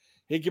necessary.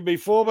 He can be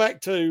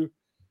fullback 2,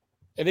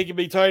 and he can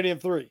be tight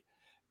end 3.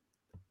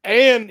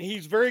 And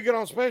he's very good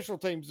on special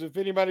teams if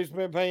anybody's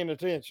been paying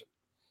attention.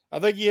 I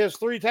think he has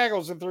 3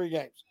 tackles in 3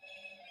 games.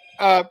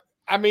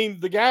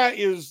 The guy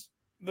is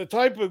the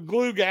type of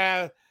glue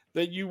guy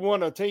that you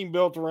want a team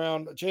built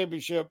around, a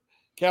championship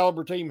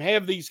caliber team,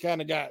 have these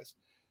kind of guys.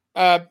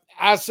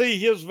 I see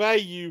his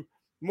value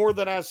more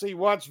than I see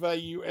Watt's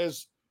value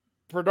as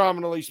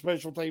predominantly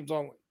special teams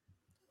only.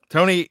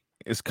 Tony,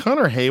 is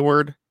Connor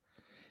Hayward,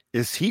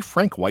 is he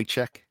Frank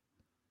Wycheck?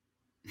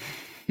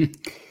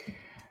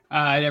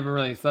 I never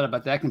really thought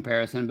about that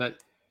comparison,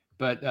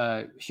 but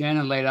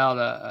Shannon laid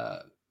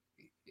out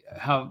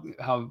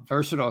how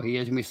versatile he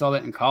is, and we saw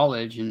that in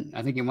college, and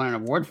I think he won an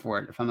award for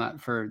it, if I'm not,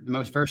 for the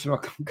most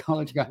versatile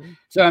college guy.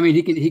 So I mean,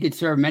 he could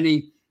serve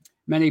many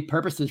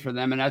purposes for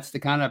them, and that's the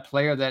kind of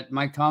player that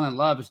Mike Tomlin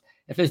loves.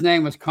 If his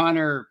name was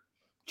Connor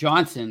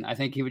Johnson, I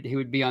think he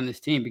would be on this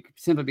team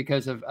simply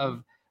because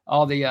of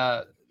all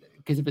the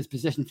because of his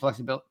position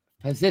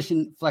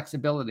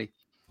flexibility.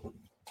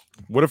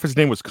 What if his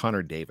name was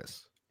Connor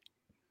Davis?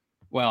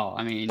 Well,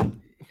 I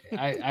mean,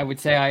 I would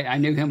say I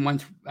knew him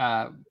once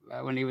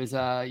when he was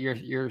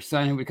your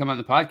son who would come on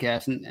the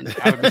podcast, and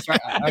I would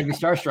be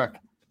starstruck.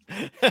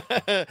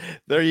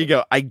 There you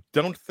go. I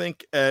don't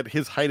think at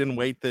his height and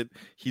weight that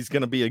he's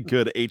going to be a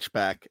good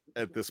H-back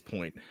at this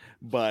point,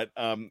 but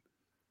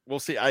we'll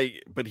see.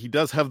 But he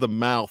does have the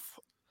mouth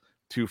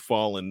to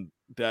follow in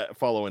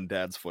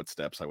Dad's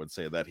footsteps. I would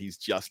say that he's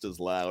just as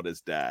loud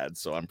as Dad,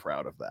 so I'm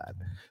proud of that.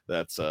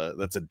 That's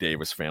a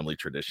Davis family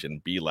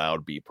tradition. Be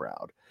loud, be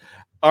proud.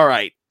 All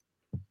right,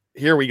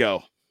 here we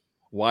go.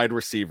 Wide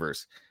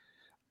receivers.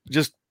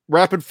 Just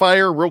rapid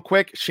fire, real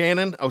quick.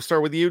 Shannon, I'll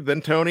start with you.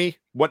 Then Tony.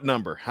 What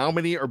number? How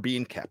many are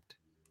being kept?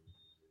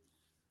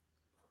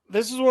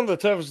 This is one of the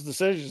toughest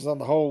decisions on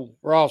the whole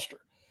roster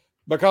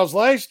because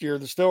last year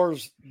the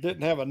Steelers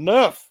didn't have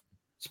enough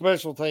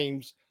skill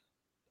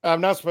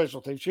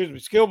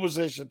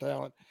position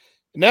talent.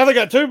 And now they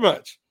got too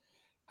much.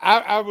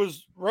 I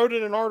wrote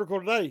in an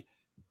article today.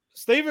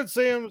 Steven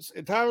Sims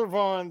and Tyler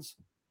Vaughns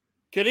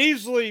could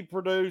easily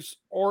produce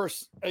or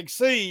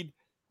exceed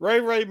Ray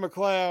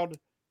McLeod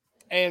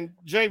and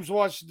James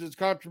Washington's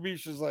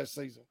contributions last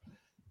season.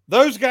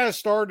 Those guys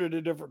started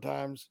at different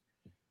times.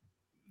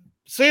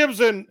 Sims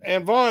and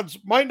Vaughns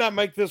might not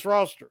make this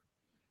roster.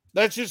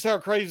 That's just how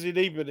crazy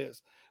deep it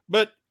is.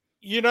 But,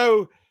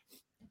 your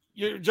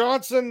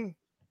Johnson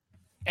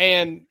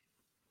and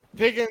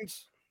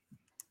Pickens,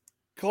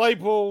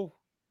 Claypool,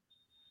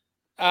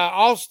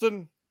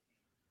 Austin,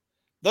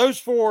 those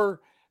 4,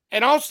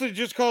 and Austin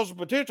just calls the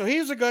potential. He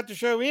hasn't got to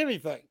show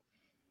anything.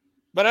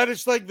 But I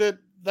just think that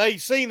they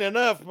seen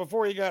enough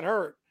before he got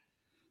hurt.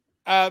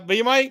 But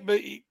he might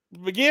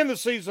begin the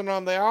season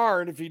on the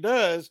IR, and if he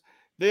does,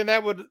 then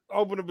that would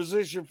open a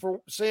position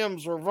for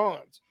Sims or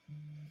Vaughns.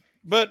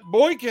 But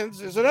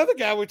Boykins is another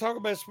guy we talk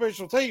about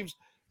special teams,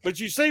 but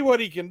you see what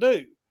he can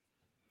do.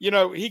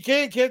 He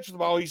can catch the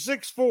ball. He's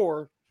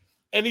 6'4",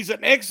 and he's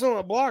an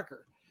excellent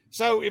blocker.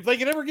 So if they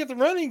can ever get the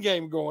running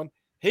game going,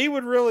 he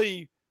would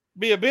really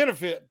be a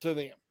benefit to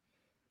them.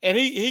 And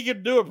he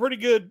could do a pretty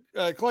good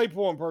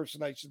Claypool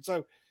impersonation.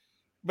 So,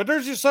 but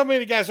there's just so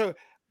many guys. So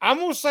I'm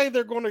going to say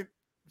they're going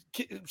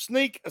to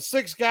sneak a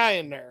 6th guy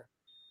in there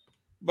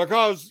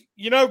because,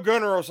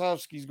 Gunnar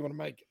Osowski's going to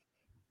make it.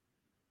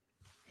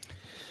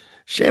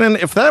 Shannon,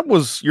 if that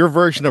was your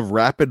version of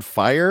rapid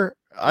fire,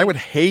 I would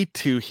hate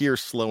to hear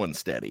slow and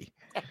steady.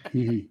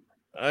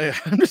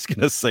 I'm just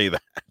going to say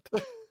that.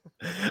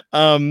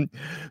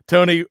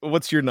 Tony,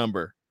 what's your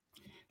number?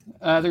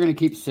 They're going to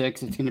keep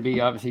 6. It's going to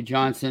be obviously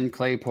Johnson,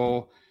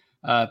 Claypool,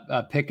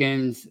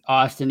 Pickens,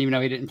 Austin, even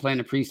though he didn't play in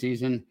the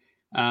preseason,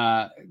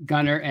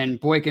 Gunner, and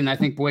Boykin. I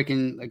think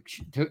Boykin,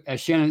 as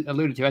Shannon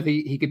alluded to, I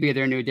think he could be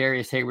their new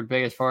Darius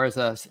Hayward-Bay as far as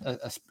a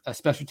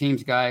special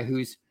teams guy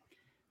who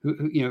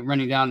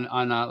running down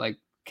on like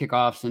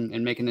kickoffs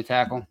and making the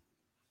tackle.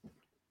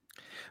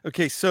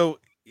 Okay, so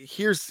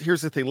here's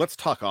the thing. Let's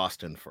talk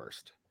Austin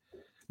first.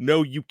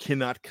 No, you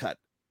cannot cut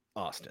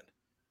Austin.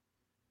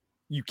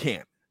 You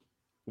can't.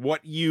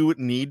 What you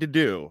need to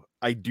do,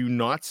 I do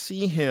not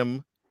see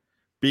him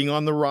being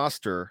on the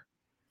roster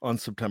on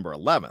September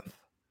 11th.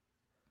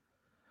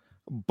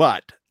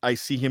 But I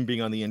see him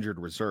being on the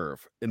injured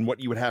reserve. And what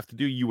you would have to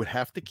do, you would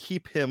have to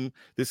keep him.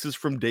 This is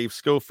from Dave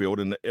Schofield.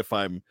 And if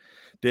I'm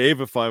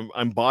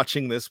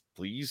botching this,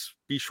 please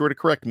be sure to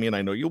correct me. And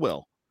I know you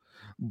will.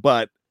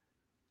 But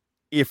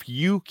if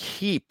you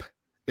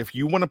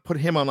want to put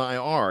him on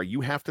IR, you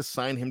have to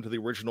sign him to the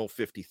original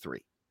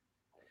 53.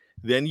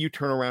 Then you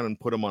turn around and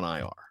put him on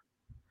IR.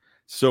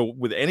 So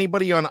with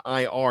anybody on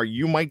IR,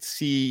 you might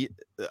see,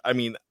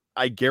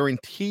 I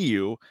guarantee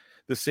you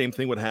the same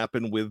thing would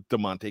happen with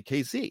DeMonte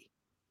KZ.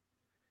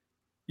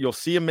 You'll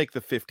see him make the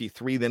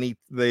 53, then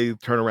they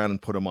turn around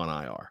and put him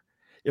on IR.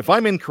 If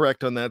I'm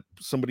incorrect on that,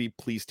 somebody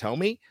please tell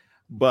me.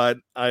 But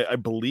I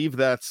believe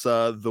that's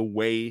the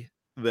way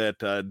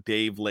that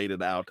Dave laid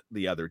it out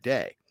the other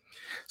day.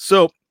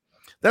 So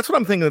that's what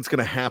I'm thinking that's going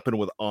to happen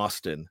with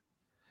Austin.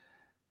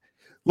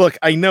 Look,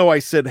 I know I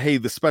said, hey,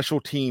 the special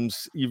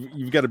teams,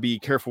 you've got to be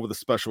careful with the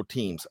special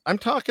teams. When I'm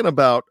talking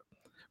about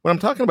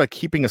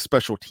keeping a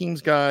special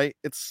teams guy,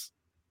 it's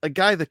a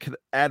guy that could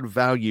add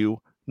value,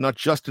 not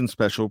just in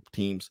special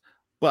teams,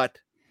 but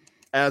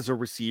as a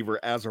receiver,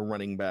 as a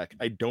running back.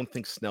 I don't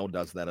think Snell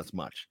does that as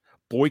much.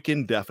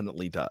 Boykin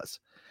definitely does.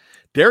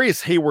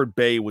 Darius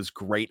Hayward-Bay was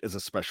great as a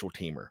special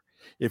teamer.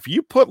 If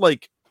you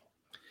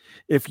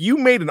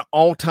made an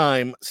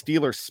all-time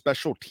Steelers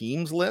special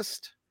teams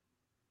list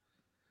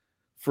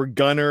for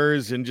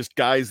gunners and just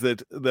guys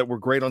that were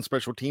great on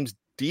special teams,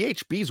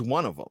 DHB is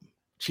one of them.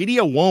 Chidi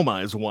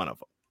Awoma is one of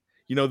them.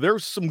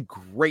 There's some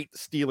great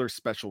Steelers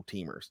special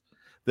teamers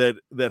that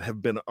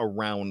have been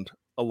around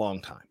a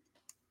long time.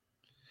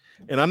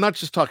 And I'm not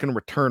just talking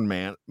return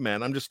man.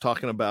 I'm just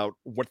talking about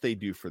what they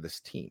do for this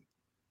team.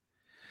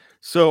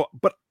 So,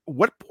 but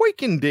what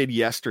Boykin did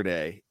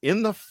yesterday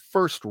in the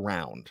first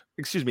quarter,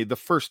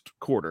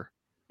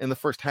 in the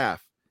first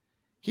half,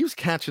 he was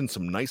catching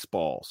some nice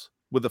balls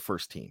with the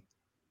first team.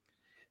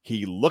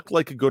 He looked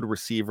like a good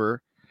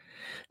receiver.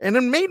 And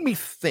it made me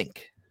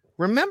think,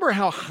 remember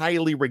how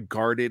highly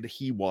regarded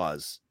he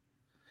was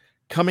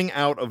coming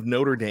out of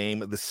Notre Dame?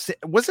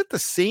 Was it the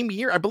same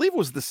year? I believe it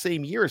was the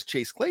same year as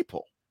Chase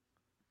Claypool,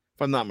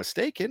 if I'm not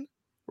mistaken,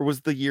 or was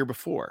it the year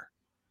before?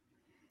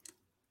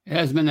 It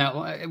has been that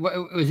long. It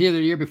was either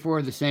the year before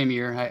or the same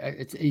year.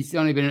 It's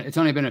only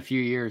been a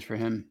few years for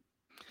him.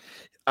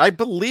 I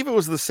believe it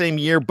was the same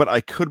year, but I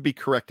could be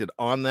corrected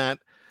on that.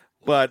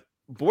 But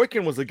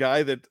Boykin was a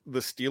guy that the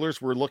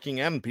Steelers were looking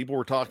at, and people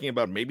were talking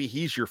about maybe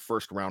he's your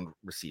first round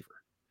receiver.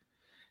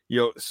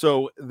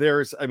 So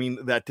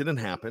that didn't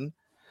happen.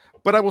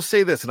 But I will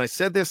say this, and I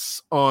said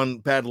this on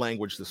Bad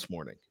Language this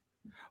morning.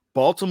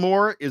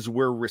 Baltimore is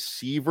where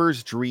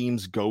receivers'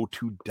 dreams go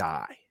to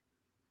die.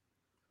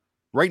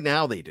 Right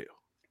now they do.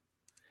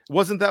 It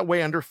wasn't that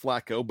way under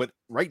Flacco, but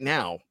right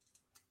now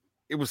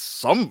it was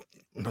somewhat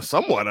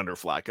under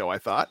Flacco, I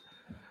thought.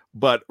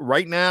 But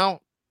right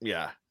now,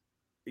 yeah,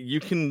 you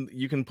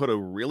can put a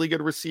really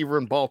good receiver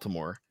in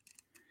Baltimore,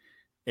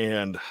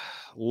 and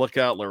look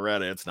out,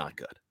 Loretta, it's not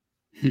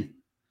good.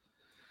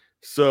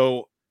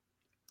 So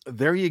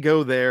there you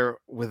go there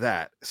with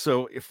that.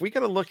 So if we got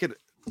to look at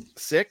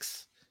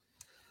 6,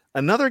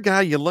 another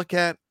guy you look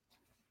at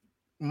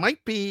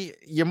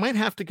you might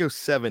have to go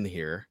 7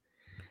 here,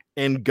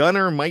 and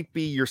Gunner might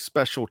be your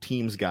special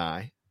teams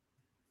guy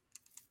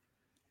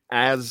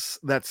as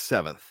that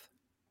 7th.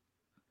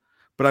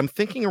 But I'm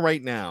thinking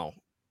right now,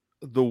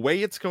 the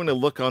way it's going to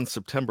look on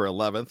September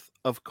 11th,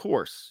 of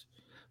course,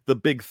 the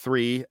big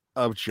 3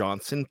 of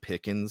Johnson,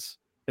 Pickens,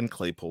 and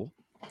Claypool.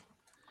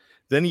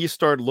 Then you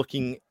start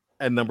looking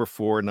at number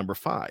 4, number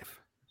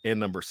 5,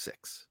 and number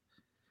 6.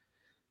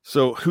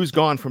 So who's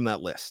gone from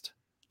that list?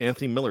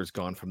 Anthony Miller's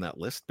gone from that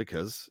list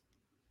because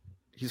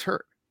he's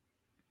hurt.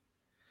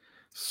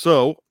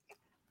 So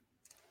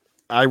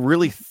I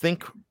really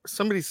think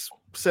somebody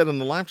said in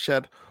the live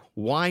chat,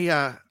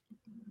 why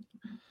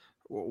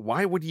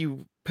would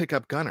you pick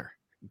up Gunner?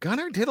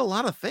 Gunner did a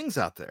lot of things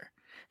out there,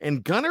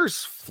 and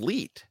Gunner's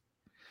fleet.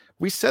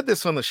 We said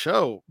this on the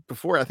show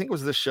before. I think it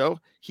was this show.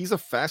 He's a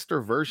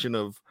faster version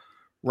of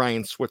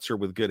Ryan Switzer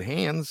with good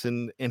hands,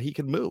 and he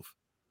can move.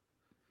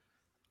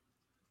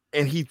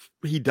 And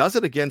he does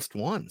it against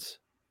ones.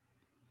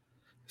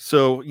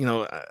 So,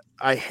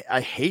 I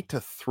hate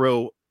to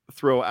throw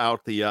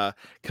out the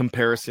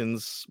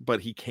comparisons,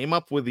 but he came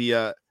up with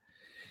the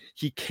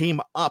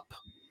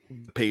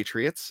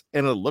Patriots,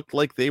 and it looked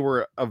like they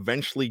were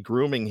eventually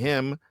grooming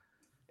him,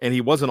 and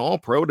he wasn't all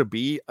pro to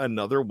be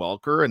another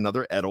Welker,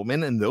 another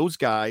Edelman, and those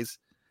guys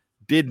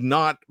did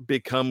not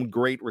become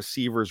great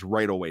receivers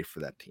right away for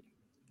that team.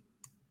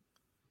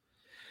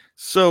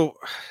 So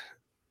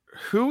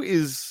who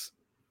is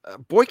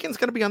Boykin's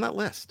going to be on that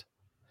list?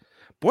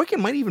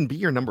 Boykin might even be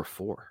your number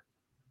 4.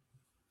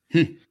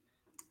 And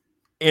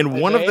Hey,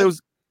 one of Dad?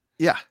 those,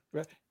 yeah.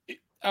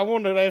 I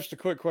wanted to ask a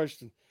quick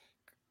question.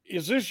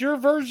 Is this your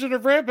version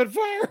of rapid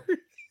fire?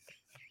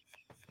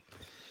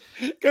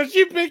 Because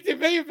you picked at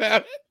me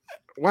about it.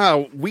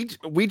 Wow,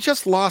 we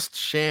just lost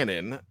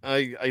Shannon.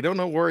 I don't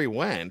know where he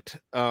went.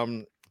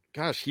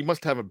 Gosh, he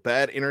must have a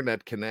bad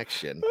internet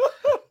connection.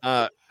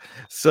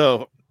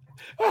 So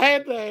I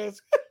had to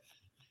ask.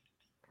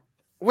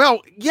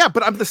 well, yeah,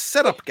 but I'm the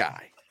setup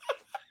guy.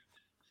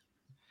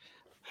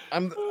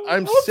 I'm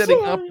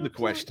setting up the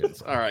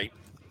questions. All right.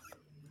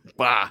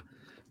 Bah.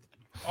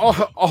 All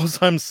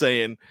I'm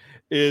saying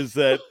is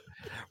that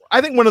I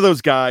think one of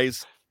those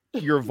guys,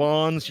 your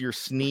Vaughns, your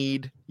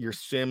Snead, your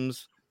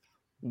Sims,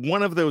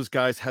 one of those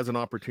guys has an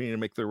opportunity to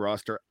make their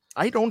roster.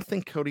 I don't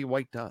think Cody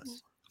White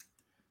does.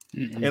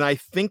 Mm-mm. And I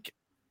think,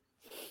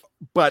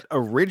 but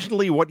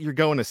originally what you're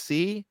going to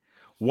see,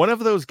 one of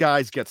those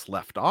guys gets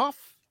left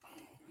off.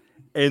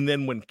 And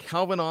then when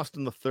Calvin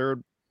Austin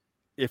III,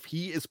 if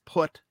he is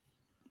put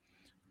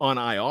on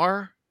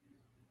IR,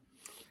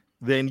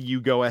 then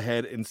you go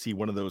ahead and see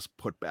one of those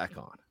put back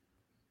on.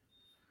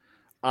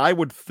 I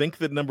would think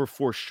that number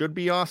 4 should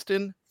be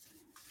Austin,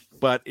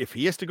 but if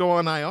he has to go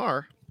on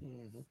IR,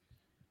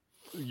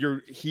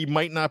 he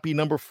might not be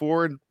number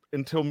 4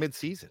 until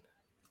midseason.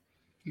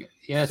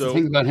 Yeah, the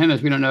thing about him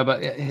is we don't know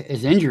about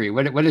his injury.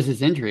 What is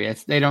his injury?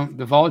 They don't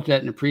divulge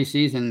that in the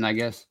preseason, I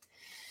guess.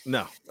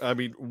 No, I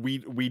mean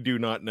we do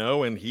not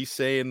know, and he's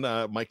saying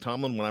Mike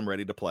Tomlin when I'm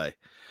ready to play.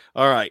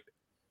 All right,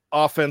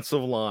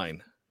 offensive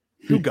line,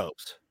 who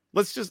goes?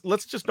 Let's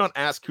just not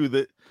ask who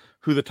the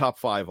top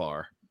 5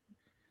 are.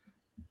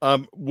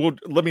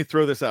 Let me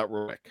throw this out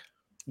real quick.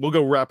 We'll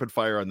go rapid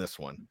fire on this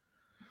one.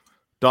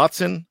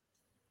 Dotson,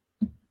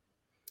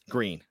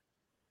 Green.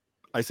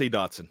 I say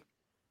Dotson.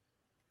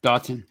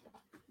 Dotson.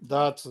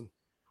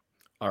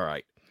 All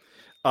right.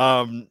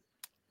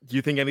 Do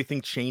you think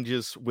anything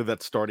changes with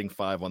that starting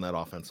 5 on that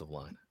offensive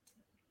line?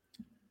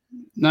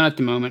 Not at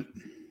the moment.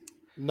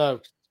 No.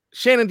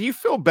 Shannon, do you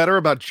feel better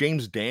about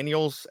James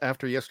Daniels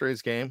after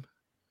yesterday's game?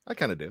 I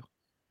kind of do.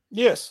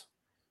 Yes.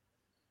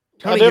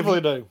 Tony, I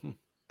definitely do.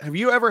 Have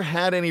you ever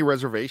had any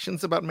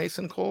reservations about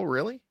Mason Cole?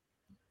 Really?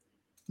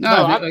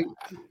 No,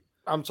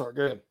 I'm sorry.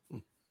 Go ahead.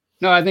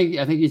 No, I think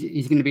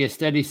he's going to be a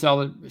steady,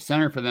 solid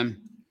center for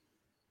them.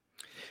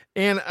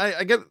 And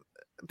I got to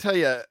tell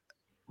you,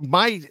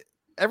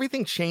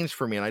 everything changed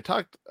for me. And I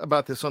talked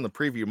about this on the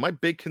preview. My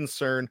big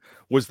concern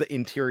was the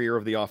interior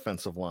of the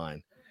offensive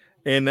line.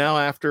 And now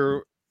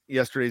after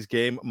yesterday's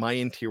game, my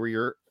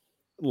interior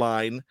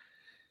line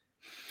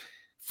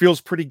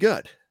feels pretty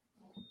good.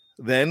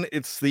 Then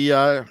it's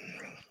the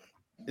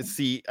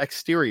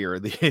exterior,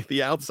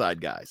 the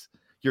outside guys,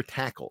 your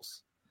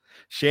tackles.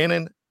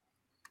 Shannon,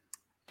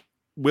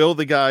 will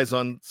the guys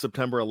on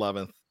September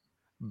 11th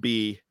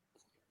be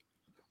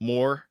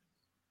Moore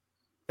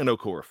and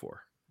Okorafor?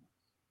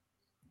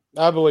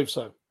 I believe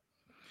so.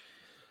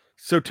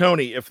 So,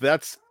 Tony, if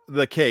that's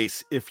the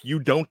case, if you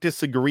don't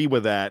disagree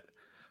with that,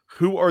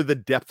 who are the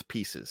depth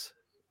pieces?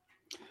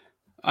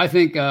 I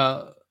think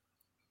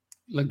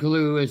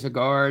Leglue is a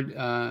guard,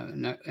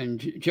 and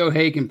Joe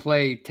Hay can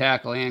play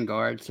tackle and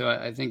guard. So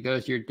I think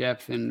those are your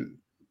depth. And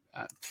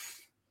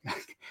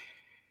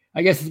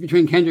I guess it's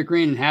between Kendrick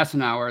Green and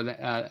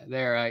Hassenauer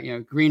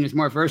there. Green is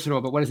more versatile,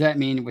 but what does that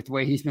mean with the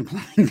way he's been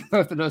playing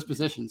both of those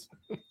positions?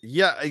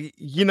 Yeah,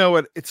 you know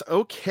what? It's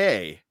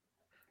okay.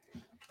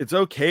 It's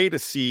okay to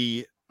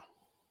see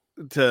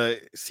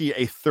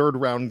a third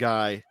round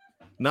guy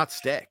not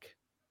stick.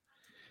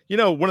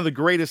 One of the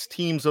greatest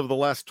teams of the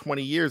last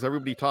 20 years,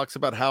 everybody talks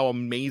about how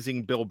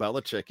amazing Bill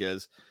Belichick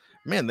is.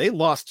 Man, they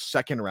lost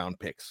second round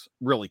picks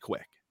really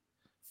quick.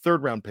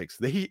 Third round picks.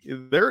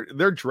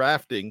 Their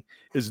drafting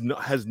has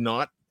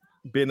not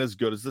been as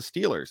good as the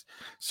Steelers.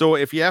 So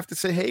if you have to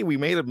say, hey, we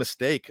made a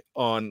mistake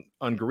on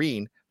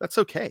Green, that's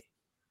okay.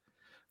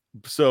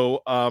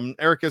 So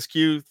Eric SQ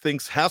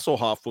thinks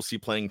Hasselhoff will see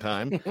playing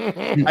time.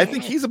 I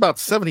think he's about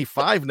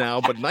 75 now,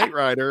 but Knight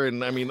Rider,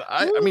 and I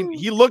mean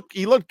he looked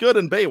good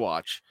in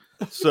Baywatch.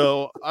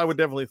 So I would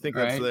definitely think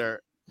that's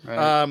there.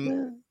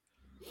 Right.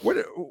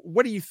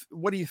 What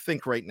do you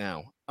think right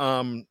now?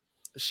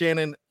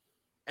 Shannon,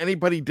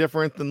 anybody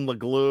different than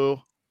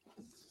Leglue,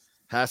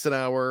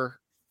 Hassenauer?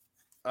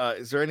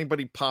 Is there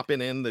anybody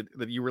popping in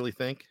that you really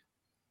think?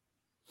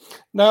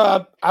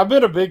 No, I've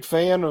been a big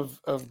fan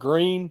of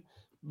Green,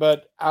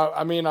 but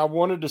I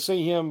wanted to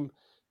see him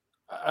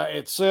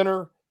at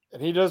center,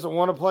 and he doesn't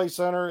want to play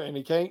center, and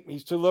he can't.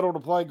 He's too little to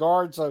play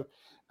guard. So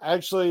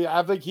actually,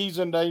 I think he's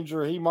in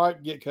danger. He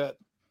might get cut.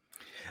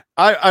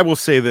 I will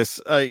say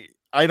this. I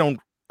don't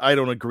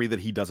agree that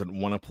he doesn't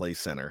want to play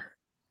center.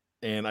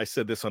 And I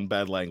said this on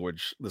Bad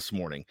Language this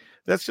morning.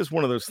 That's just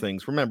one of those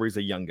things. Remember, he's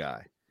a young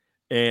guy.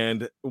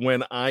 And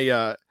when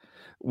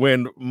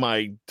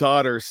my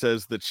daughter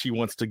says that she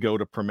wants to go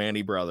to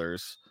Permane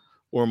Brothers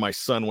or my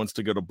son wants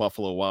to go to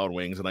Buffalo Wild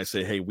Wings and I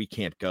say, hey, we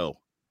can't go.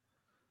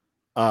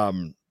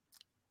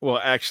 Well,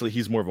 actually,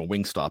 he's more of a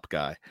Wingstop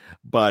guy.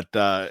 But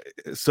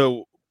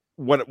so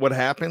what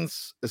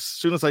happens as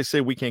soon as I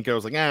say we can't go? I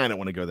was like, I don't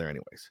want to go there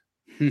anyways.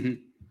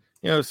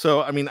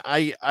 So I mean,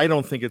 I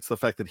don't think it's the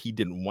fact that he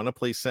didn't want to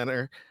play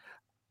center.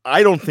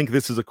 I don't think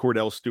this is a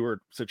Cordell Stewart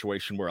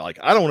situation where like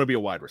I don't want to be a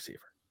wide receiver.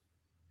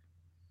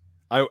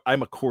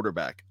 I'm a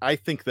quarterback. I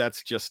think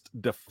that's just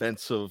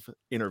defensive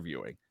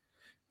interviewing.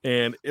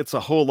 And it's a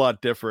whole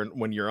lot different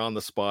when you're on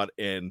the spot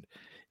and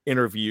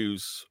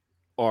interviewers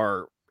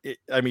and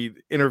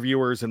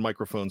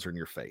microphones are in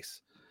your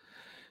face.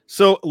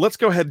 So let's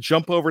go ahead and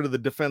jump over to the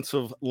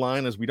defensive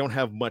line as we don't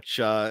have much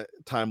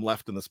time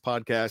left in this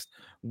podcast.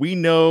 We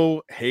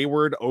know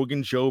Hayward,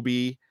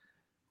 Ogunjobi.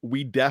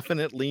 We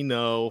definitely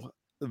know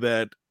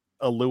that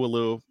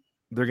Alualu,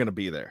 they're going to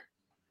be there.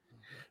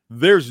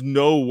 There's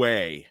no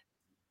way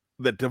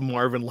that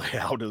DeMarvin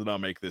Leal does not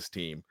make this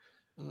team.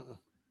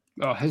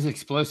 Oh, his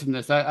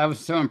explosiveness. I was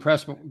so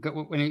impressed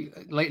when he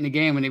late in the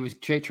game when he was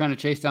trying to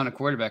chase down a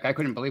quarterback. I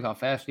couldn't believe how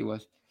fast he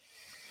was.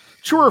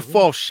 True or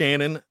false,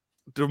 Shannon?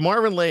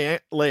 DeMarvin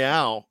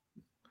Leal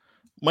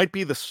might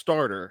be the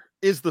starter,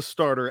 is the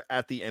starter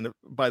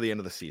by the end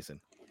of the season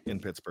in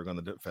Pittsburgh on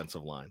the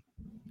defensive line.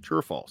 True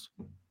or false?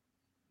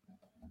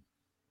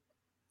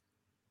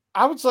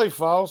 I would say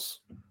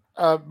false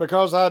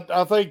because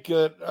I think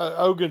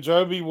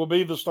Ogunjobi will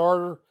be the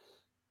starter,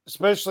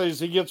 especially as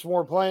he gets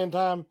more playing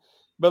time.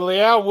 But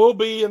Leal will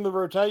be in the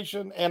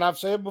rotation, and I've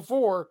said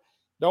before,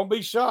 don't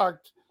be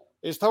shocked.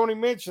 As Tony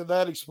mentioned,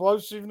 that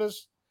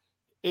explosiveness,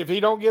 if he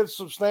don't get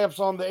some snaps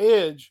on the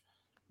edge,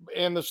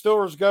 and the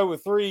Steelers go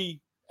with 3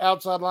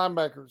 outside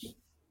linebackers.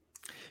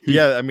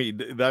 Yeah, I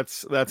mean,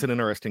 that's an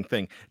interesting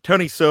thing.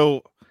 Tony,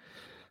 so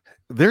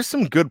there's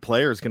some good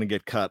players going to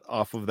get cut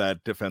off of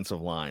that defensive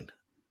line.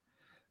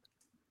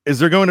 Is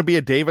there going to be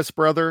a Davis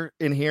brother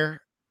in here?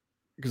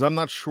 Because I'm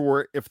not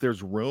sure if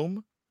there's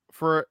room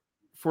for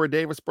a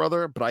Davis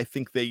brother, but I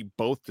think they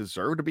both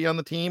deserve to be on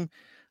the team.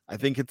 I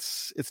think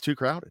it's too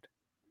crowded.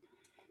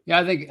 Yeah,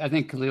 I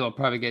think Khalil will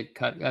probably get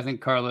cut. I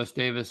think Carlos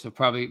Davis will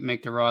probably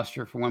make the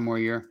roster for one more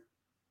year.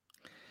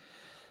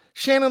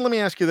 Shannon, let me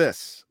ask you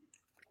this.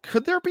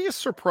 Could there be a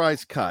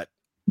surprise cut?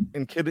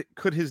 And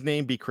could his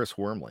name be Chris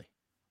Wormley?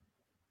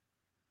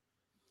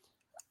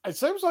 It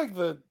seems like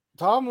the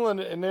Tomlin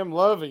and them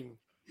love him.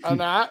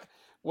 And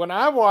when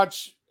I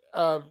watch,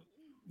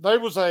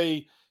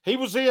 he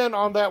was in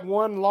on that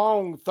one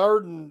long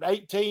 3rd and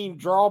 18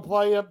 draw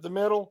play up the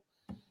middle.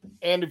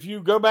 And if you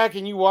go back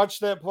and you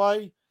watch that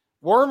play,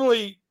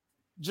 Wormley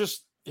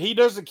he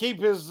doesn't keep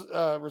his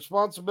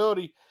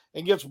responsibility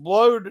and gets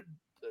blowed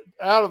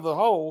out of the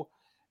hole.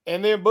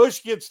 And then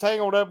Bush gets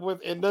tangled up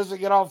with and doesn't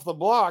get off the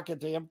block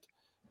attempt.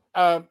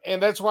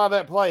 And that's why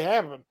that play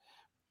happened.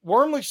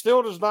 Wormley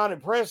still does not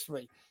impress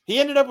me. He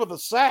ended up with a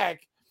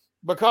sack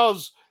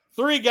because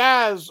 3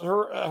 guys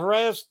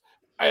harassed.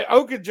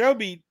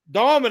 Ogunjobi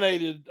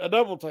dominated a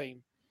double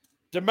team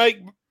to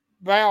make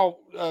Val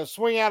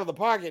swing out of the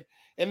pocket.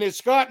 And then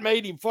Scott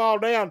made him fall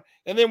down.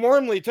 And then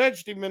Wormley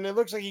touched him, and it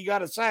looks like he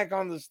got a sack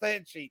on the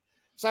stat sheet.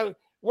 So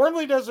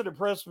Wormley doesn't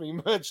impress me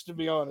much, to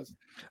be honest.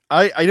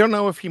 I don't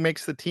know if he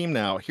makes the team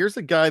now. Here's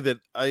a guy that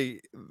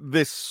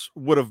this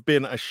would have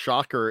been a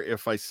shocker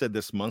if I said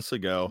this months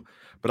ago,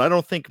 but I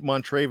don't think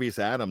Montravius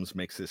Adams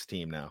makes this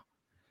team now.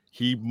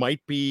 He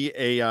might be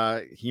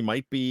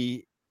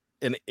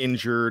an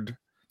injured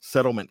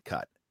settlement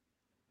cut.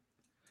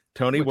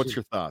 Tony, what's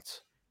your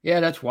thoughts? Yeah,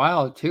 that's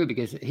wild too,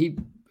 because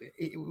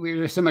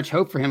there's so much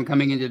hope for him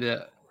coming into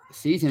the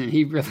season, and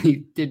he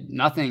really did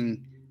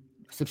nothing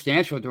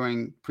substantial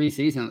during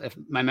preseason, if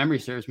my memory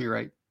serves me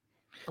right.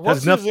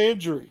 What's his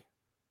injury?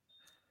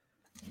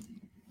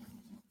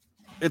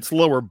 It's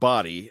lower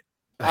body.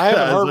 I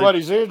haven't heard what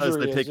his injury is.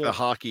 As they take the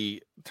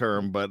hockey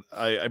term, but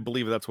I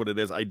believe that's what it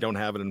is. I don't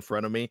have it in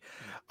front of me.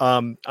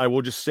 I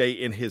will just say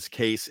in his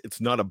case, it's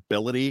not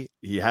ability.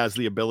 He has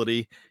the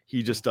ability.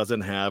 He just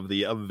doesn't have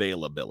the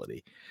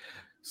availability.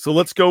 So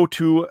let's go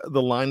to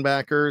the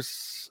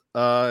linebackers.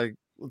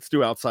 Let's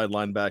do outside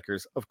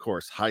linebackers. Of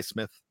course,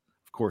 Highsmith.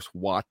 Of course,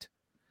 Watt.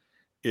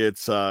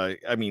 It's,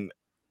 I'm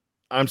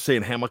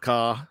saying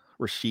Hamaka,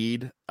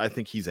 Rashid. I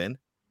think he's in.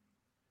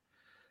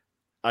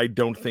 I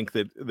don't think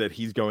that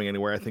he's going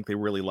anywhere. I think they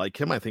really like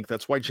him. I think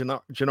that's why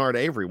Jannard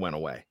Avery went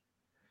away.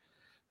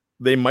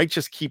 They might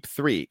just keep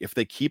 3. If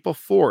they keep a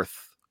 4th,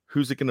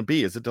 who's it going to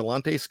be? Is it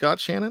Delonte Scott,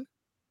 Shannon?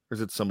 Or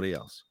is it somebody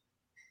else?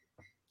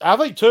 I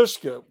think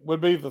Tuska would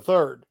be the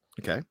 3rd.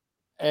 Okay.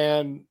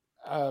 And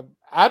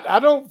I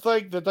don't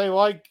think that they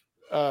like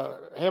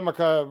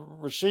Hamaka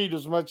Rashid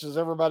as much as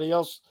everybody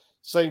else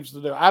seems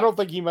to do. I don't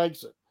think he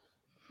makes it.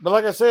 But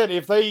like I said,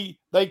 if they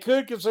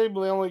could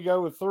conceivably only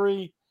go with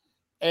 3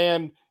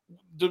 and,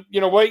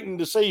 waiting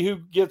to see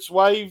who gets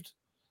waived,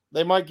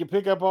 they might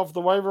pick up off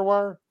the waiver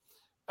wire.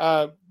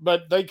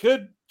 But they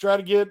could try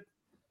to get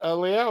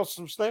Leal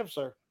some snaps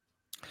there.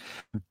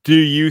 Do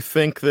you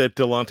think that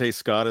Delonte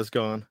Scott is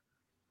gone?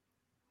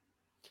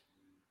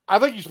 I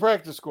think he's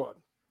practice squad.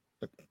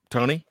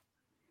 Tony?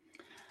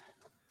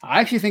 I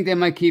actually think they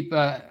might keep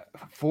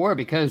 4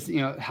 because,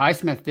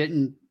 Highsmith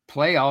didn't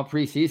play all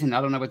preseason.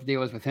 I don't know what the deal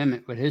was with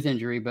him with his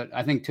injury, but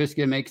I think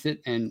Tuska makes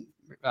it, and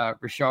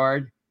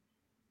Richard,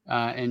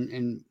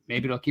 and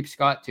maybe it'll keep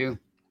Scott too.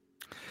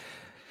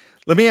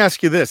 Let me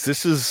ask you this.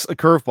 This is a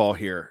curveball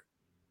here.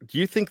 Do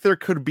you think there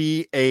could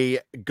be a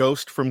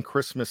ghost from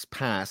Christmas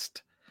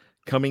past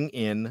coming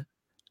in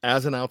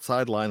as an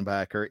outside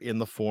linebacker in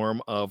the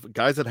form of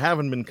guys that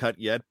haven't been cut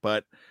yet,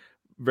 but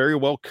very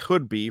well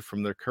could be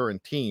from their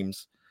current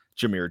teams?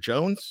 Jameer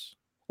Jones,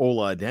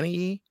 Ola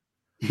Adeniyi,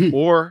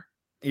 or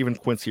even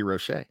Quincy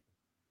Roche?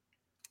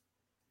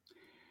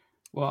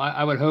 Well,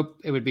 I would hope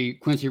it would be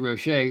Quincy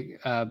Roche,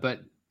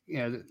 but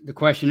the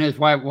question is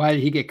why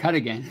did he get cut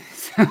again?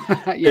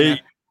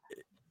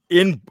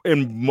 In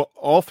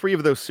all 3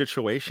 of those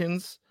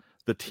situations,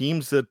 the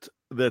teams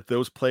that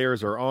those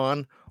players are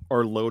on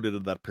are loaded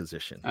at that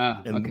position,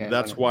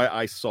 that's why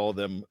I saw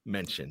them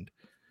mentioned.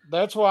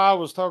 That's why I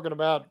was talking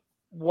about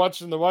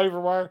watching the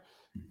waiver wire,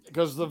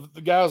 because the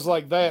guys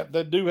like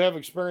that do have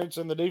experience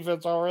in the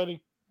defense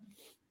already.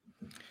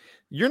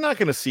 You're not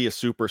going to see a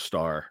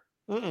superstar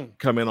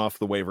come in off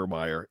the waiver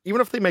wire.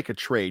 Even if they make a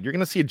trade, you're going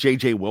to see a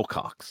JJ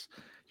Wilcox.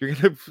 You're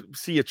going to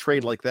see a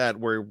trade like that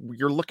where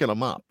you're looking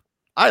them up.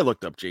 I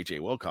looked up JJ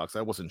Wilcox.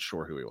 I wasn't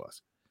sure who he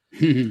was.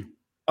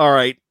 All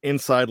right,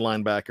 inside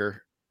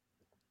linebacker.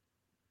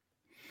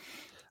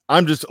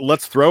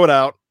 Let's throw it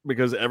out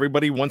because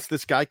everybody wants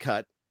this guy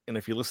cut. And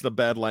if you listen to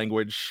bad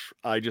language,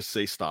 I just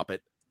say stop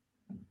it.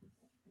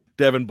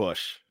 Devin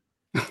Bush.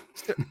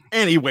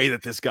 Any way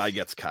that this guy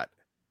gets cut?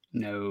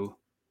 No.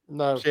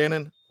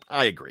 Shannon,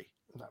 I agree.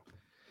 No.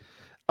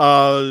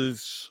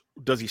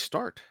 Does he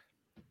start?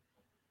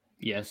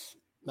 Yes.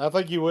 I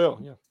think you will.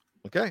 Yeah.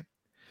 Okay.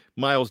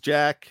 Miles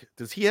Jack,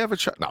 does he have a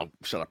shot? No,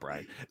 shut up,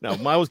 Ryan. No,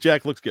 Miles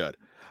Jack looks good.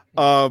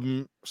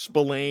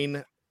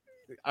 Spillane,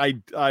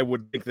 I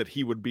would think that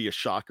he would be a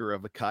shocker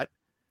of a cut.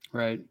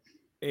 Right.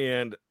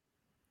 And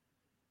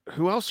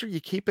who else are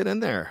you keeping in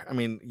there? I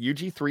mean,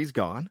 UG3's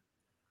gone.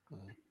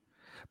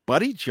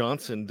 Buddy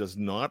Johnson does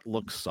not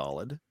look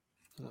solid.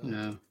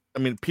 No. I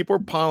mean, people are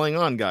piling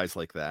on guys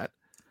like that,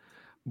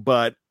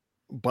 but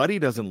Buddy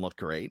doesn't look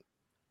great.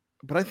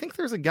 But I think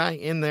there's a guy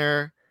in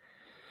there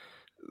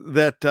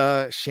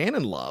that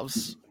Shannon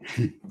loves.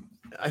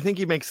 I think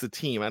he makes the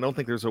team. I don't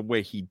think there's a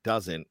way he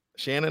doesn't.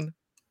 Shannon,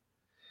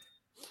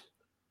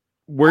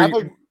 what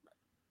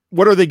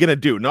are they going to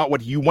do? Not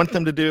what you want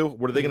them to do.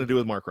 What are they going to do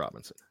with Mark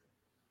Robinson?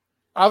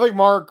 I think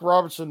Mark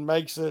Robinson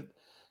makes it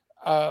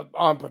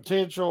on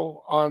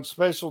potential, on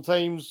special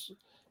teams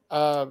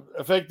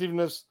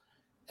effectiveness.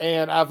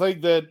 And I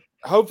think that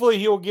hopefully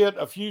he'll get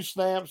a few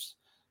snaps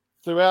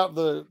throughout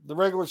the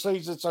regular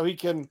season so he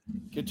can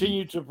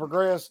continue to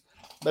progress.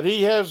 But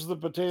he has the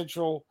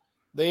potential,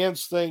 the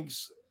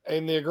instincts,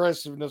 and the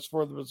aggressiveness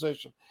for the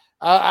position.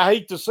 I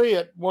hate to see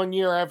it 1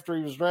 year after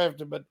he was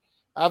drafted, but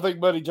I think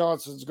Buddy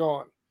Johnson's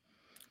gone.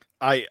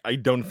 I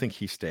don't think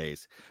he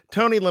stays.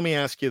 Tony, let me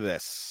ask you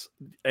this.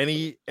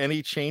 Any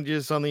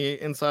changes on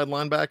the inside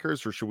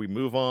linebackers, or should we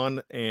move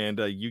on and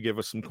you give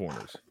us some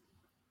corners?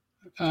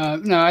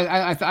 No,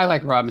 I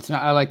like Robinson.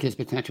 I like his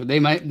potential. They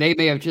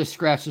may have just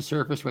scratched the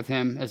surface with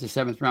him as a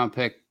 7th round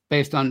pick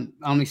based on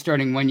only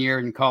starting 1 year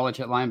in college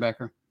at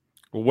linebacker.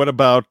 Well, what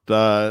about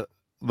the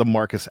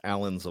Marcus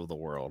Allens of the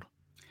world?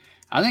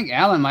 I think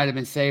Allen might have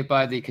been saved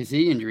by the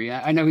Kazee injury.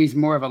 I know he's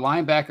more of a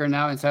linebacker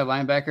now, inside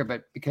linebacker,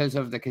 but because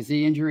of the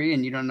Kazee injury,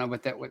 and you don't know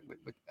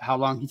how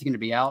long he's going to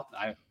be out.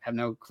 I have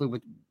no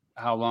clue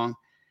how long.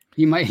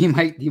 He might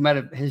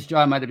have, his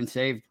job might have been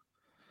saved.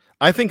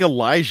 I think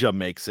Elijah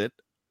makes it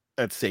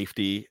at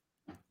safety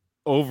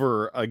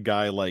over a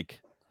guy like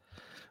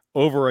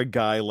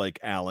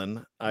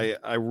Allen.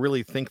 I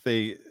really think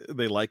they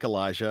like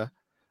Elijah.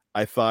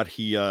 I thought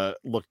he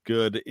looked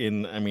good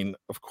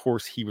of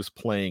course he was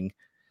playing,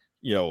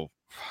 the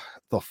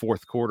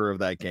fourth quarter of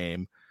that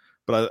game,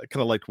 but I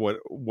kind of liked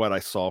what I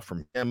saw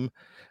from him.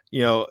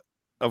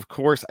 Of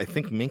course, I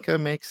think Minka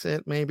makes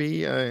it.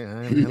 Maybe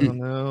I don't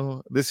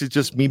know. This is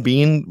just me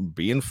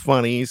being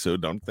funny, so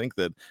don't think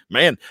that,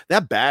 man,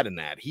 that bad in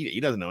that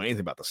he doesn't know anything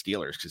about the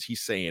Steelers because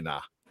he's saying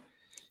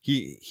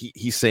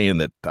he's saying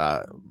that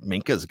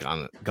Minka's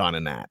gone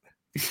in that.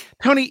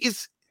 Tony,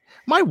 is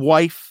my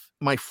wife,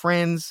 my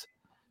friends,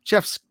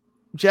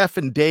 Jeff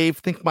and Dave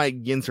think my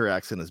Yinzer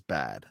accent is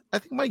bad. I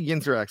think my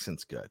Yinzer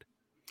accent's good.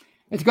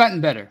 It's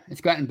gotten better.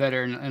 It's gotten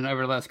better in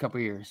over the last couple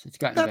of years. It's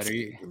gotten better.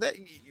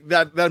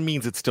 That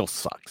means it still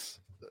sucks.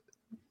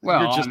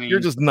 Well, you're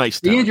just nice.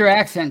 The Yinzer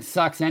accent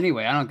sucks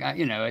anyway. I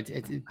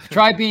don't.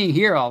 Try being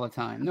here all the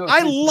time. No,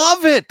 I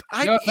love it.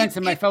 No offense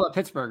to my fellow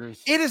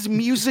Pittsburghers. It is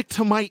music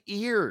to my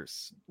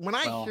ears. When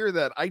I hear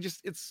that,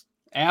 it's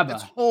ABBA.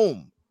 It's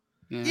home.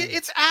 Yeah.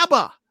 It's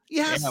ABBA.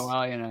 Yes. Yeah,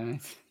 well,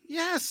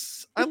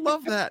 Yes, I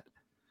love that.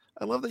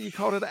 I love that you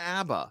called it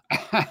ABBA.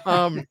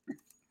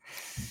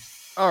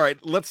 All right,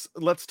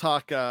 let's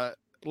talk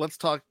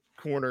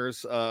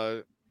corners.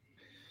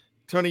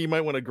 Tony, you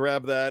might want to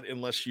grab that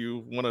unless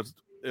you want to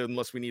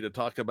unless we need to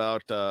talk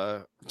about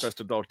best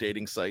adult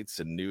dating sites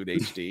and nude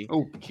HD.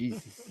 Oh,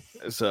 Jesus.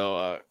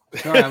 So,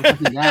 sorry, I was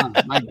looking down.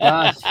 My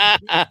gosh.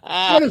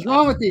 What is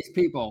wrong with these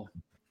people?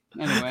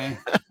 Anyway,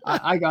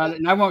 I got it,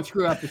 and I won't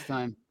screw up this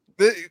time.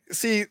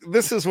 See,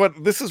 this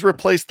has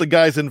replaced the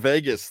guys in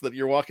Vegas that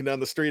you're walking down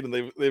the street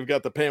and they've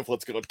got the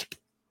pamphlets going.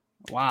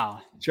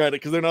 Wow. Trying to,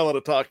 because they're not allowed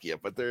to talk yet,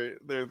 but they're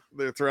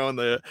throwing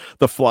the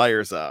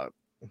flyers out.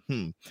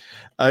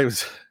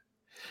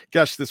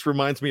 Gosh, this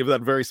reminds me of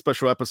that very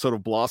special episode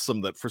of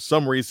Blossom that for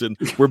some reason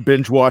we're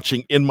binge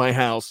watching in my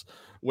house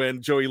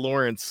when Joey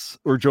Lawrence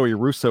or Joey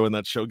Russo in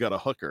that show got a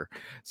hooker.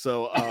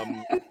 So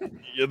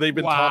they've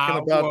been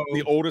talking about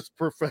the oldest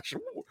profession.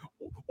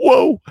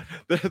 Whoa,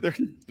 they're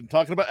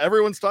talking about,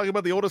 everyone's talking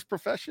about the oldest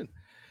profession.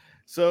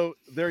 So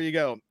there you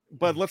go.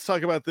 But let's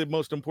talk about the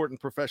most important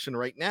profession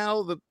right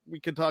now that we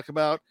can talk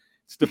about.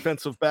 It's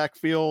defensive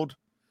backfield.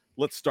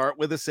 Let's start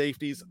with the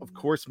safeties. Of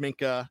course,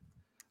 Minka.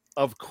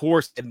 Of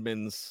course,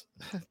 Edmonds.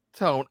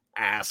 Don't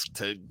ask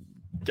to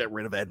get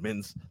rid of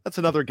Edmonds. That's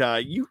another guy.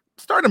 You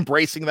start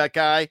embracing that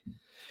guy.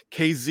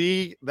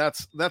 KZ,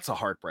 that's a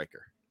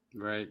heartbreaker.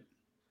 Right.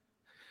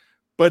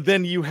 But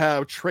then you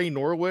have Trey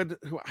Norwood,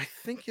 who I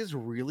think is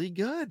really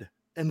good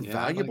and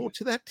valuable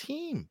to that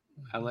team.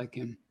 I like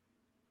him.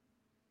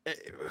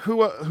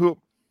 Who,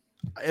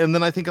 and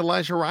then I think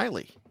Elijah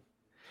Riley,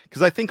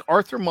 because I think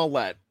Arthur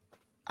Mollett.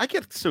 I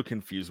get so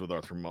confused with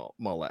Arthur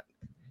Mollett.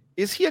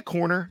 Is he a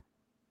corner?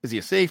 Is he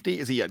a safety?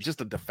 Is he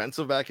just a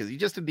defensive back? Is he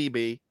just a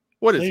DB?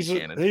 What is he,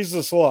 Shannon? He's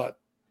the slot.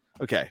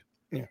 Okay.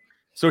 Yeah.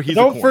 So he's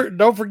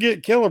don't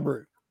forget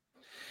Killebrew.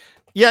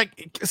 Yeah.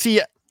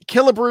 See,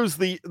 Killebrew's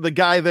the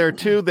guy there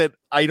too that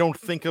I don't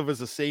think of as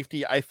a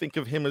safety. I think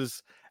of him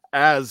as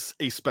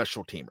a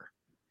special teamer.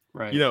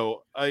 Right. You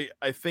know, I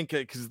think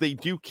because they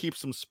do keep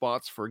some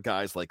spots for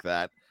guys like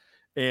that,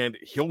 and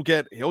he'll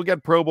get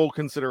Pro Bowl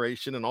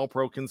consideration and All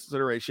Pro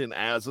consideration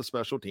as a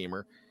special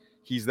teamer.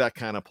 He's that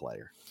kind of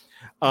player.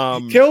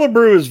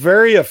 Killebrew is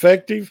very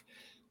effective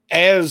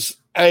as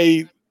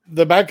the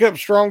backup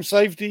strong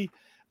safety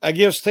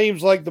against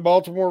teams like the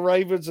Baltimore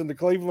Ravens and the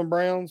Cleveland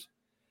Browns.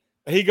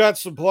 He got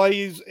some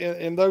plays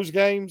in those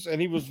games, and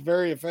he was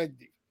very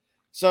effective.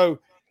 So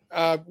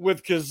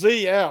with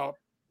Kazee out,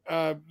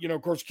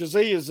 of course,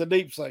 Kazee is a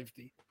deep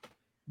safety,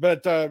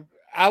 but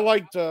I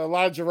liked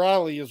Elijah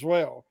Riley as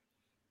well.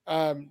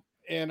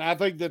 And I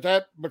think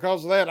that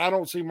because of that, I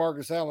don't see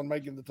Marcus Allen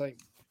making the team.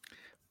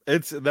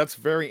 That's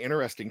very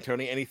interesting.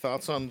 Tony, any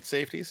thoughts on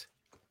safeties?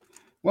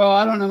 Well,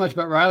 I don't know much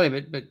about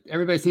Riley, but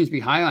everybody seems to be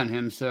high on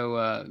him.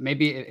 So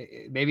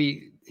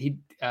maybe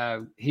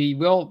he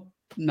will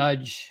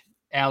nudge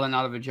Allen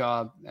out of a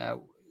job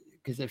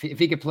because if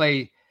he could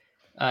play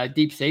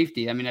deep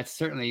safety, I mean, that's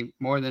certainly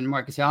more than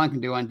Marcus Allen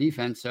can do on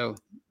defense. So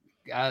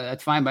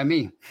that's fine by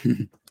me.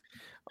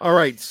 All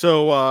right.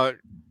 So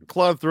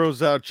Claude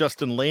throws out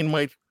Justin Lane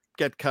might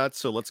get cut.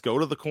 So let's go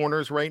to the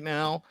corners right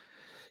now.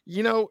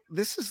 You know,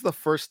 this is the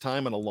first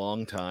time in a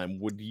long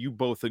time. Would you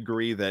both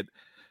agree that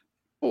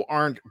people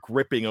aren't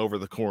gripping over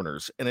the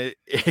corners? And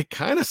it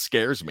kind of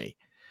scares me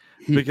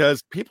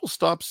because people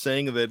stop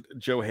saying that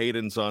Joe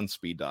Hayden's on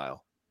speed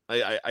dial.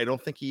 I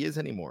don't think he is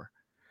anymore.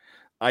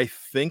 I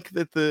think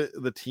that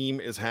the team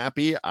is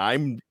happy.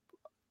 I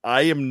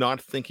am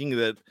not thinking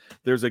that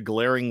there's a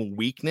glaring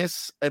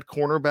weakness at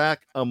cornerback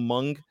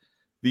among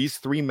these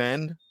three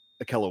men,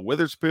 Ahkello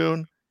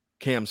Witherspoon,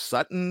 Cam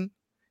Sutton,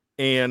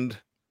 and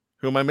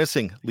who am I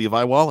missing?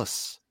 Levi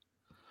Wallace.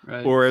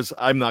 Right. Or as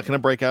I'm not going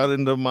to break out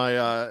into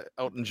my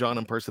Elton John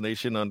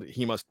impersonation on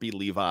He Must Be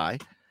Levi.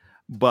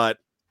 But,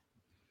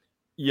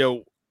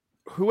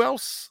 who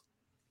else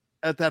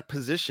at that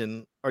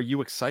position are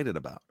you excited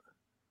about?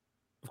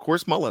 Of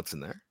course, Mullet's in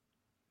there.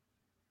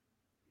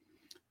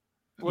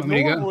 With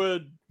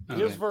Norwood,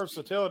 his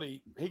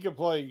versatility, he can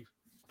play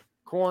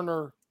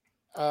corner,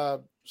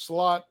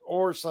 slot,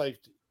 or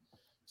safety.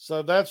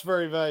 So that's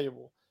very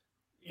valuable.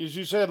 As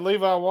you said,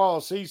 Levi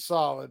Wallace, he's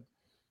solid.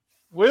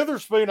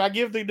 Witherspoon, I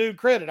give the dude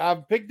credit.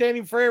 I've picked at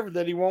him forever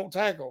that he won't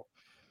tackle.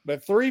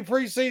 But 3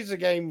 preseason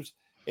games,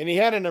 and he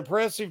had an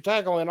impressive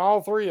tackle in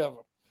all 3 of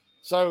them.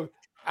 So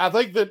I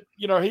think that,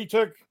 he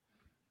took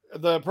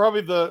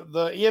probably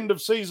the end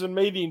of season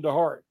meeting to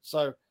heart.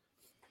 So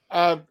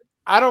I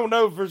don't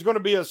know if there's going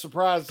to be a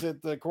surprise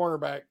at the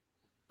cornerback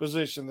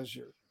position this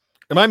year.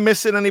 Am I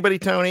missing anybody,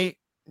 Tony?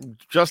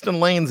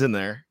 Justin Lane's in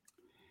there.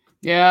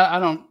 Yeah,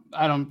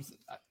 I don't.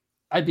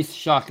 I'd be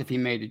shocked if he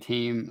made a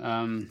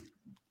team.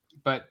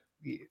 But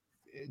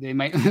they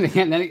might.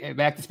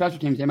 Back to special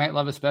teams. They might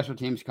love his special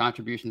teams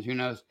contributions. Who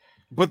knows?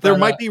 But there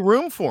might be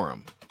room for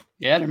him.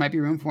 Yeah, there might be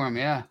room for him.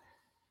 Yeah.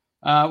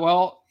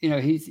 Well,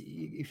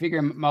 you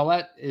figure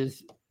Mollett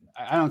is.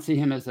 I don't see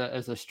him as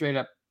a straight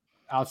up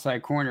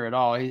outside corner at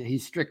all.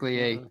 He's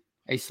strictly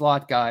a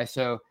slot guy.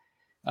 So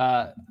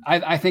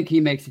I think he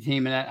makes the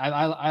team, and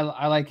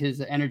I like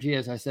his energy,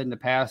 as I said in the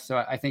past. So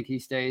I think he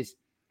stays.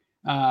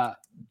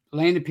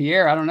 Lane to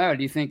Pierre, I don't know.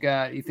 Do you think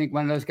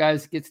one of those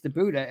guys gets the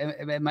boot?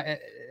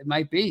 It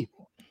might be.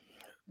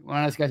 One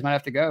of those guys might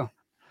have to go.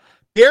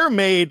 Pierre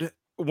made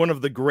one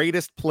of the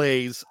greatest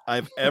plays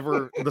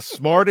the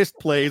smartest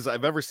plays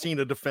I've ever seen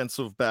a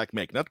defensive back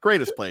make. Not the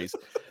greatest plays,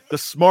 the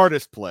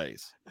smartest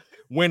plays.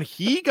 When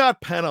he got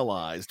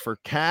penalized for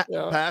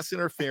pass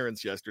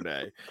interference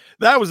yesterday,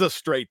 that was a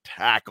straight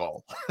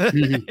tackle.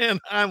 And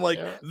I'm like,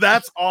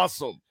 that's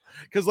awesome.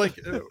 Because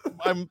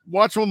I'm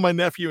watching with my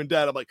nephew and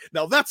dad. I'm like,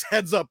 now that's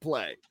heads up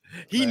play.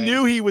 He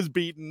knew he was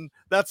beaten.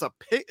 That's a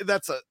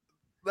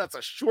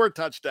short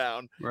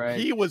touchdown. Right.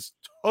 He was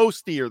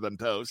toastier than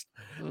toast.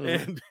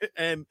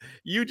 And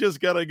you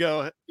just gotta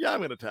go, yeah,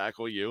 I'm gonna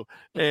tackle you.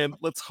 And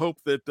let's hope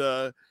that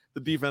the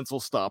defense will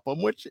stop him,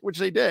 which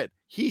they did.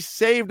 He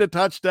saved a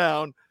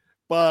touchdown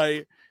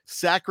by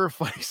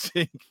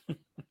sacrificing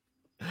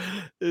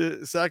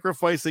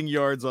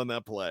yards on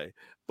that play.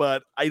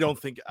 But I don't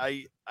think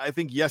I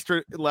think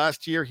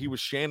last year he was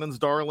Shannon's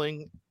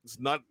darling. It's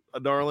not a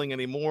darling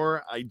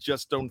anymore. I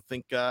just don't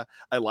think I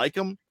like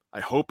him.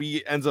 I hope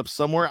he ends up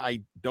somewhere.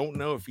 I don't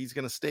know if he's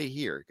going to stay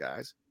here,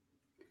 guys.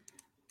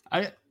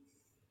 I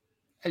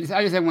just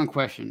have one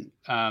question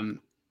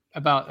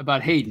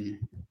about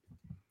Hayden.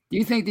 Do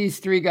you think these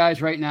three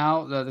guys right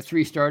now, the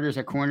three starters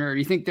at corner, do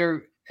you think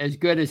they're as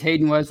good as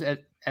Hayden was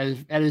at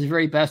his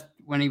very best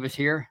when he was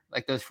here,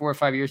 like those 4 or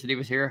 5 years that he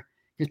was here?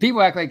 Because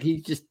people act like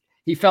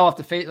he fell off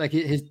the face, like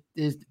his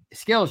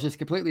skills just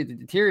completely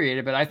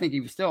deteriorated. But I think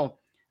he was still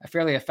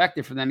fairly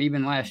effective for them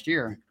even last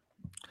year.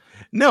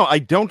 No, I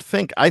don't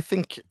think. I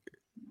think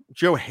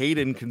Joe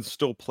Hayden can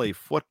still play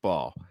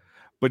football,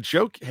 but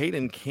Joe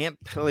Hayden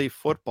can't play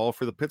football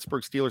for the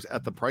Pittsburgh Steelers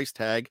at the price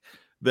tag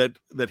that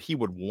he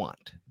would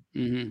want.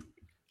 Mm-hmm.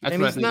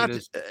 And he's not.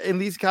 And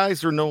these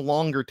guys are no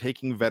longer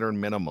taking veteran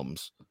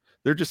minimums.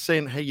 They're just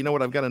saying, "Hey, you know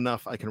what? I've got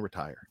enough. I can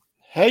retire."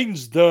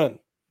 Hayden's done.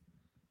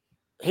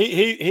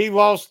 He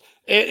lost.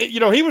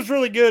 He was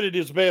really good at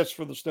his best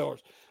for the Steelers,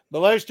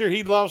 but last year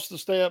he lost the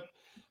step,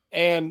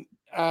 and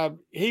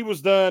he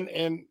was done.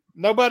 And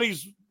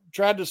nobody's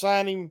tried to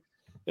sign him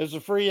as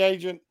a free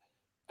agent.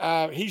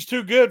 He's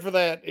too good for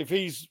that if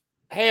he's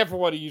half of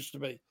what he used to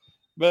be.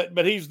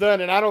 But he's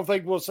done, and I don't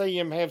think we'll see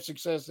him have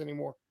success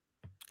anymore.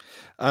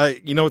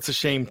 It's a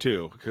shame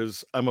too,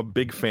 because I'm a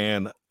big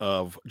fan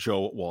of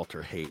Joe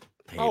Walter Hayden.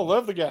 Oh,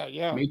 love the guy.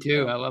 Yeah, me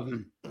too. I love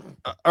him.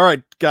 All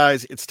right,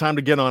 guys, it's time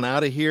to get on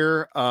out of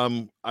here.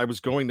 I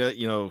was going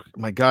to,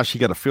 my gosh, he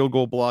got a field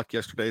goal block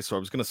yesterday, so I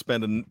was going to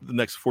spend the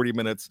next 40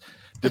 minutes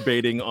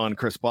debating on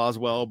Chris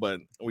Boswell, but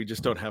we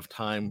just don't have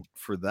time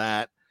for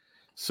that.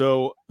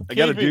 So I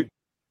got to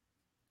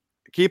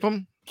keep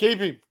him. Keep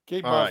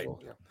All right.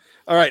 Boswell. Yeah.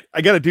 All right,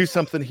 I got to do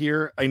something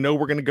here. I know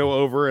we're going to go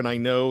over, and I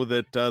know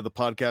that the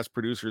podcast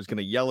producer is going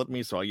to yell at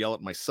me, so I'll yell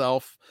at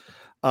myself.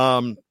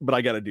 But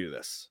I got to do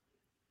this.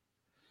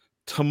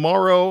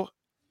 Tomorrow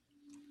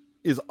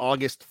is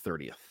August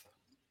 30th.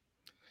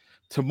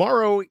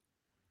 Tomorrow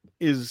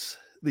is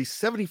the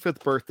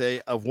 75th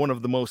birthday of one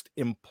of the most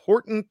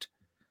important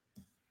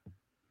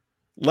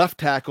left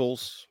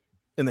tackles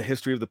in the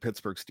history of the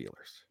Pittsburgh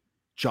Steelers,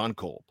 John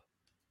Kolb.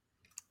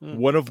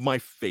 One of my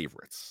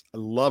favorites. I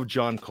love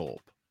John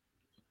Kolb.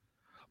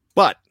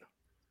 But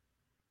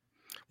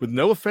with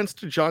no offense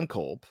to John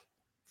Kolb,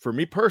 for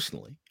me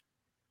personally,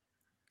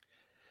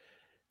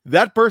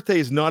 that birthday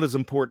is not as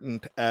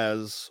important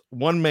as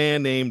one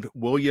man named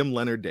William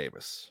Leonard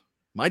Davis.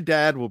 My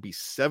dad will be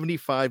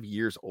 75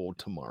 years old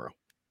tomorrow.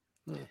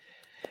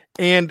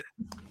 And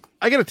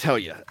I got to tell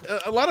you,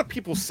 a lot of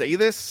people say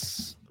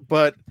this,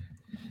 but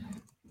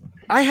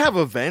I have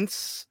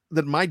events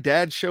that my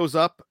dad shows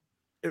up.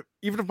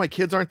 Even if my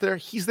kids aren't there,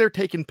 he's there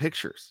taking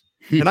pictures.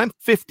 And I'm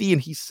 50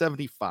 and he's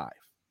 75.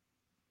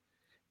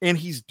 And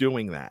he's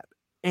doing that.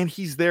 And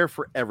he's there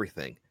for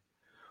everything.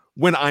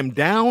 When I'm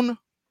down,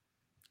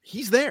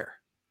 he's there.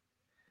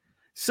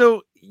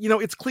 So,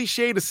 it's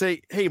cliche to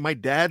say, hey, my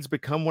dad's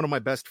become one of my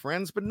best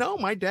friends. But no,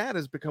 my dad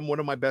has become one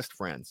of my best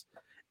friends.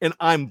 And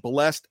I'm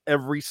blessed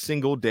every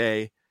single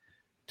day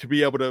to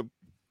be able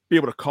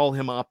to call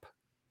him up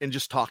and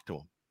just talk to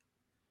him.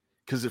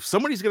 Because if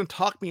somebody's going to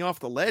talk me off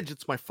the ledge,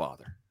 it's my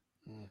father.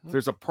 Mm-hmm. If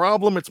there's a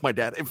problem, it's my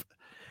dad.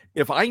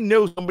 If I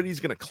know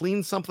somebody's going to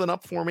clean something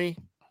up for me,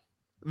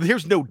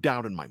 there's no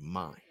doubt in my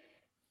mind.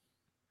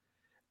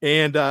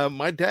 And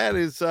my dad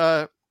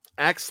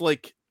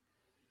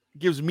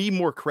gives me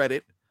more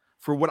credit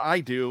for what I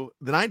do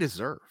than I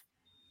deserve.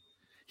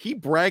 He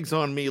brags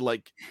on me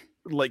like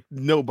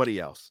nobody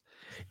else.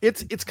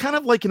 It's kind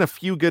of like in A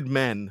Few Good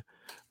Men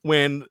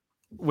when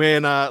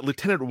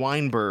Lieutenant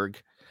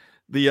Weinberg,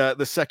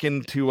 the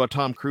second to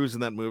Tom Cruise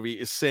in that movie,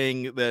 is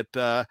saying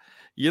that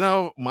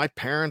my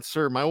parents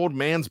or my old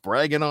man's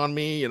bragging on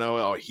me.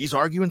 He's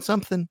arguing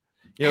something.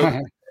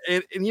 And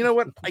you know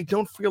what? I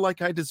don't feel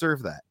like I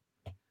deserve that.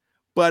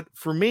 But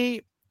for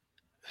me,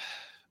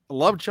 I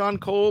love John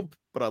Kolb,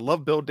 but I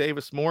love Bill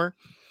Davis more.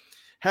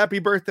 Happy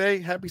birthday.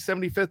 Happy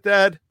 75th,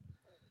 Dad.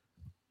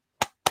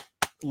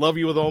 Love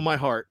you with all my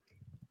heart.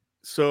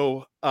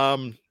 So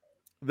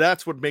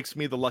that's what makes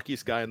me the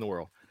luckiest guy in the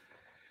world.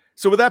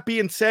 So with that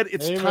being said,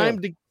 it's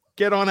time to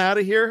get on out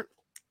of here.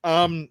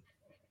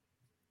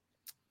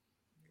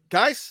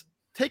 Guys,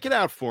 take it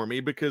out for me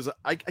because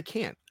I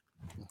can't.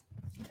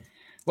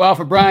 Well,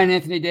 for Brian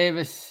Anthony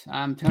Davis,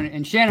 I'm Tony,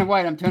 and Shannon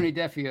White, I'm Tony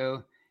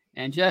Defio.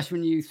 And just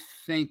when you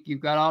think you've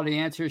got all the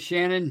answers,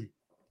 Shannon,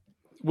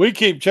 we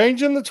keep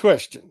changing the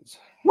questions.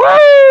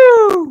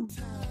 Woo!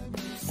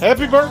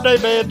 Happy birthday,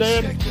 Bad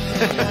Dad.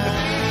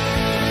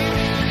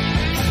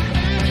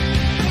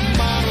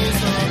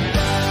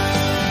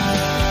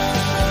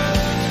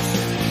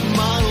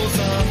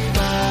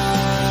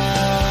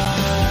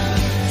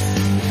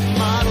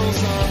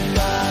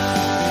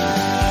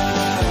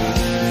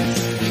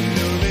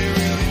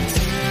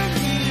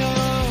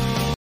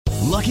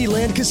 Lucky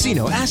Land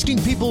Casino,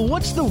 asking people,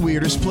 what's the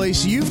weirdest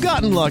place you've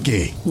gotten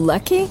lucky?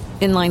 Lucky?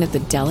 In line at the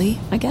deli,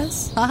 I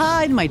guess?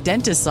 Aha, in my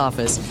dentist's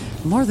office.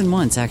 More than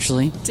once,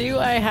 actually. Do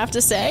I have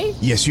to say?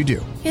 Yes, you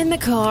do. In the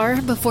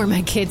car before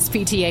my kids'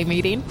 PTA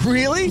meeting.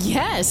 Really?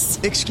 Yes.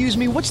 Excuse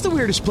me, what's the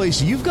weirdest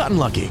place you've gotten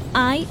lucky?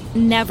 I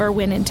never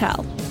win and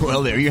tell.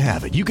 Well, there you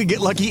have it. You can get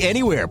lucky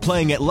anywhere,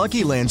 playing at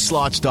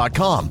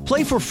LuckyLandSlots.com.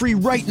 Play for free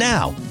right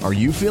now. Are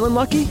you feeling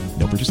lucky?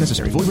 No purchase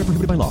necessary. Void where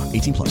prohibited by law.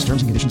 18+.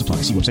 Terms and conditions apply.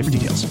 See website for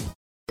details.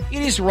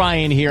 It is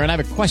Ryan here, and I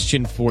have a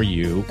question for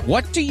you.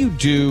 What do you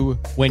do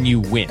when you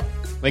win?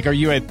 Like, are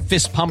you a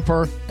fist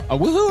pumper, a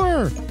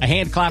woohooer, a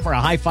hand clapper, a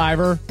high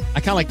fiver?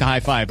 I kind of like the high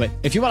five, but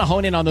if you want to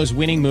hone in on those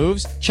winning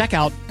moves, check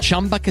out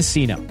Chumba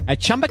Casino. At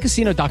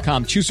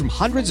ChumbaCasino.com, choose from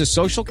hundreds of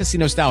social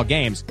casino-style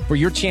games for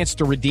your chance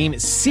to redeem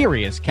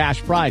serious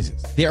cash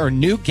prizes. There are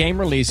new game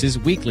releases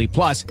weekly,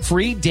 plus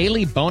free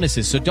daily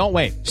bonuses, so don't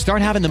wait.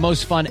 Start having the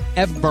most fun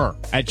ever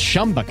at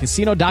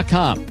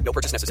ChumbaCasino.com. No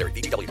purchase necessary.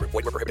 VGW. Void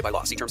where prohibited by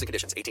law. See terms and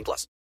conditions.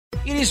 18+.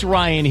 It is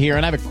Ryan here,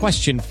 and I have a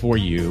question for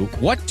you.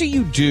 What do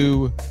you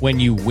do when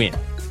you win?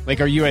 Like,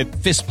 are you a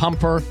fist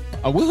pumper,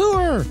 a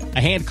woohooer, a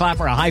hand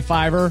clapper, a high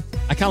fiver?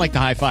 I kind of like the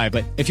high five,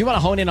 but if you want to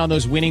hone in on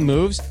those winning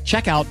moves,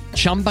 check out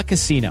Chumba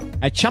Casino.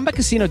 At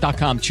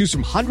ChumbaCasino.com, choose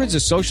from hundreds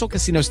of social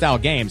casino-style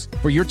games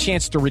for your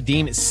chance to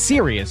redeem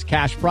serious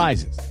cash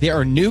prizes. There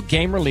are new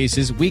game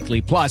releases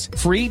weekly, plus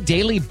free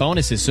daily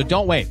bonuses, so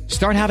don't wait.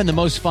 Start having the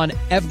most fun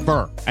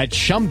ever at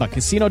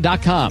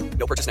ChumbaCasino.com.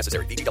 No purchase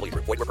necessary. VGW.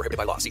 Void where prohibited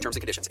by law. See terms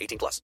and conditions.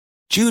 18+.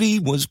 Judy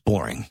was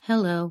boring.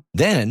 Hello.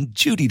 Then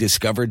Judy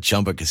discovered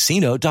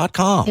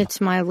ChumbaCasino.com. It's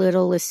my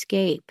little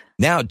escape.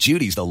 Now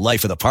Judy's the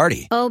life of the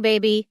party. Oh,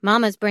 baby,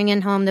 mama's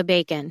bringing home the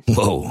bacon.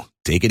 Whoa,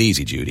 take it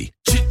easy, Judy.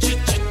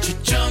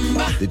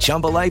 The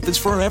Chumba life is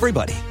for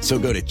everybody. So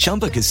go to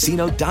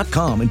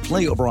ChumbaCasino.com and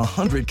play over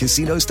 100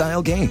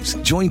 casino-style games.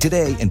 Join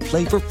today and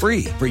play for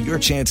free for your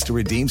chance to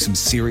redeem some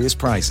serious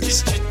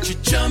prizes.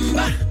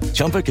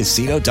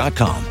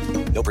 ChumbaCasino.com.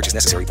 No purchase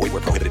necessary. Void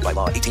where prohibited by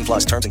law.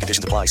 18+. Terms and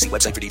conditions apply. See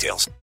website for details.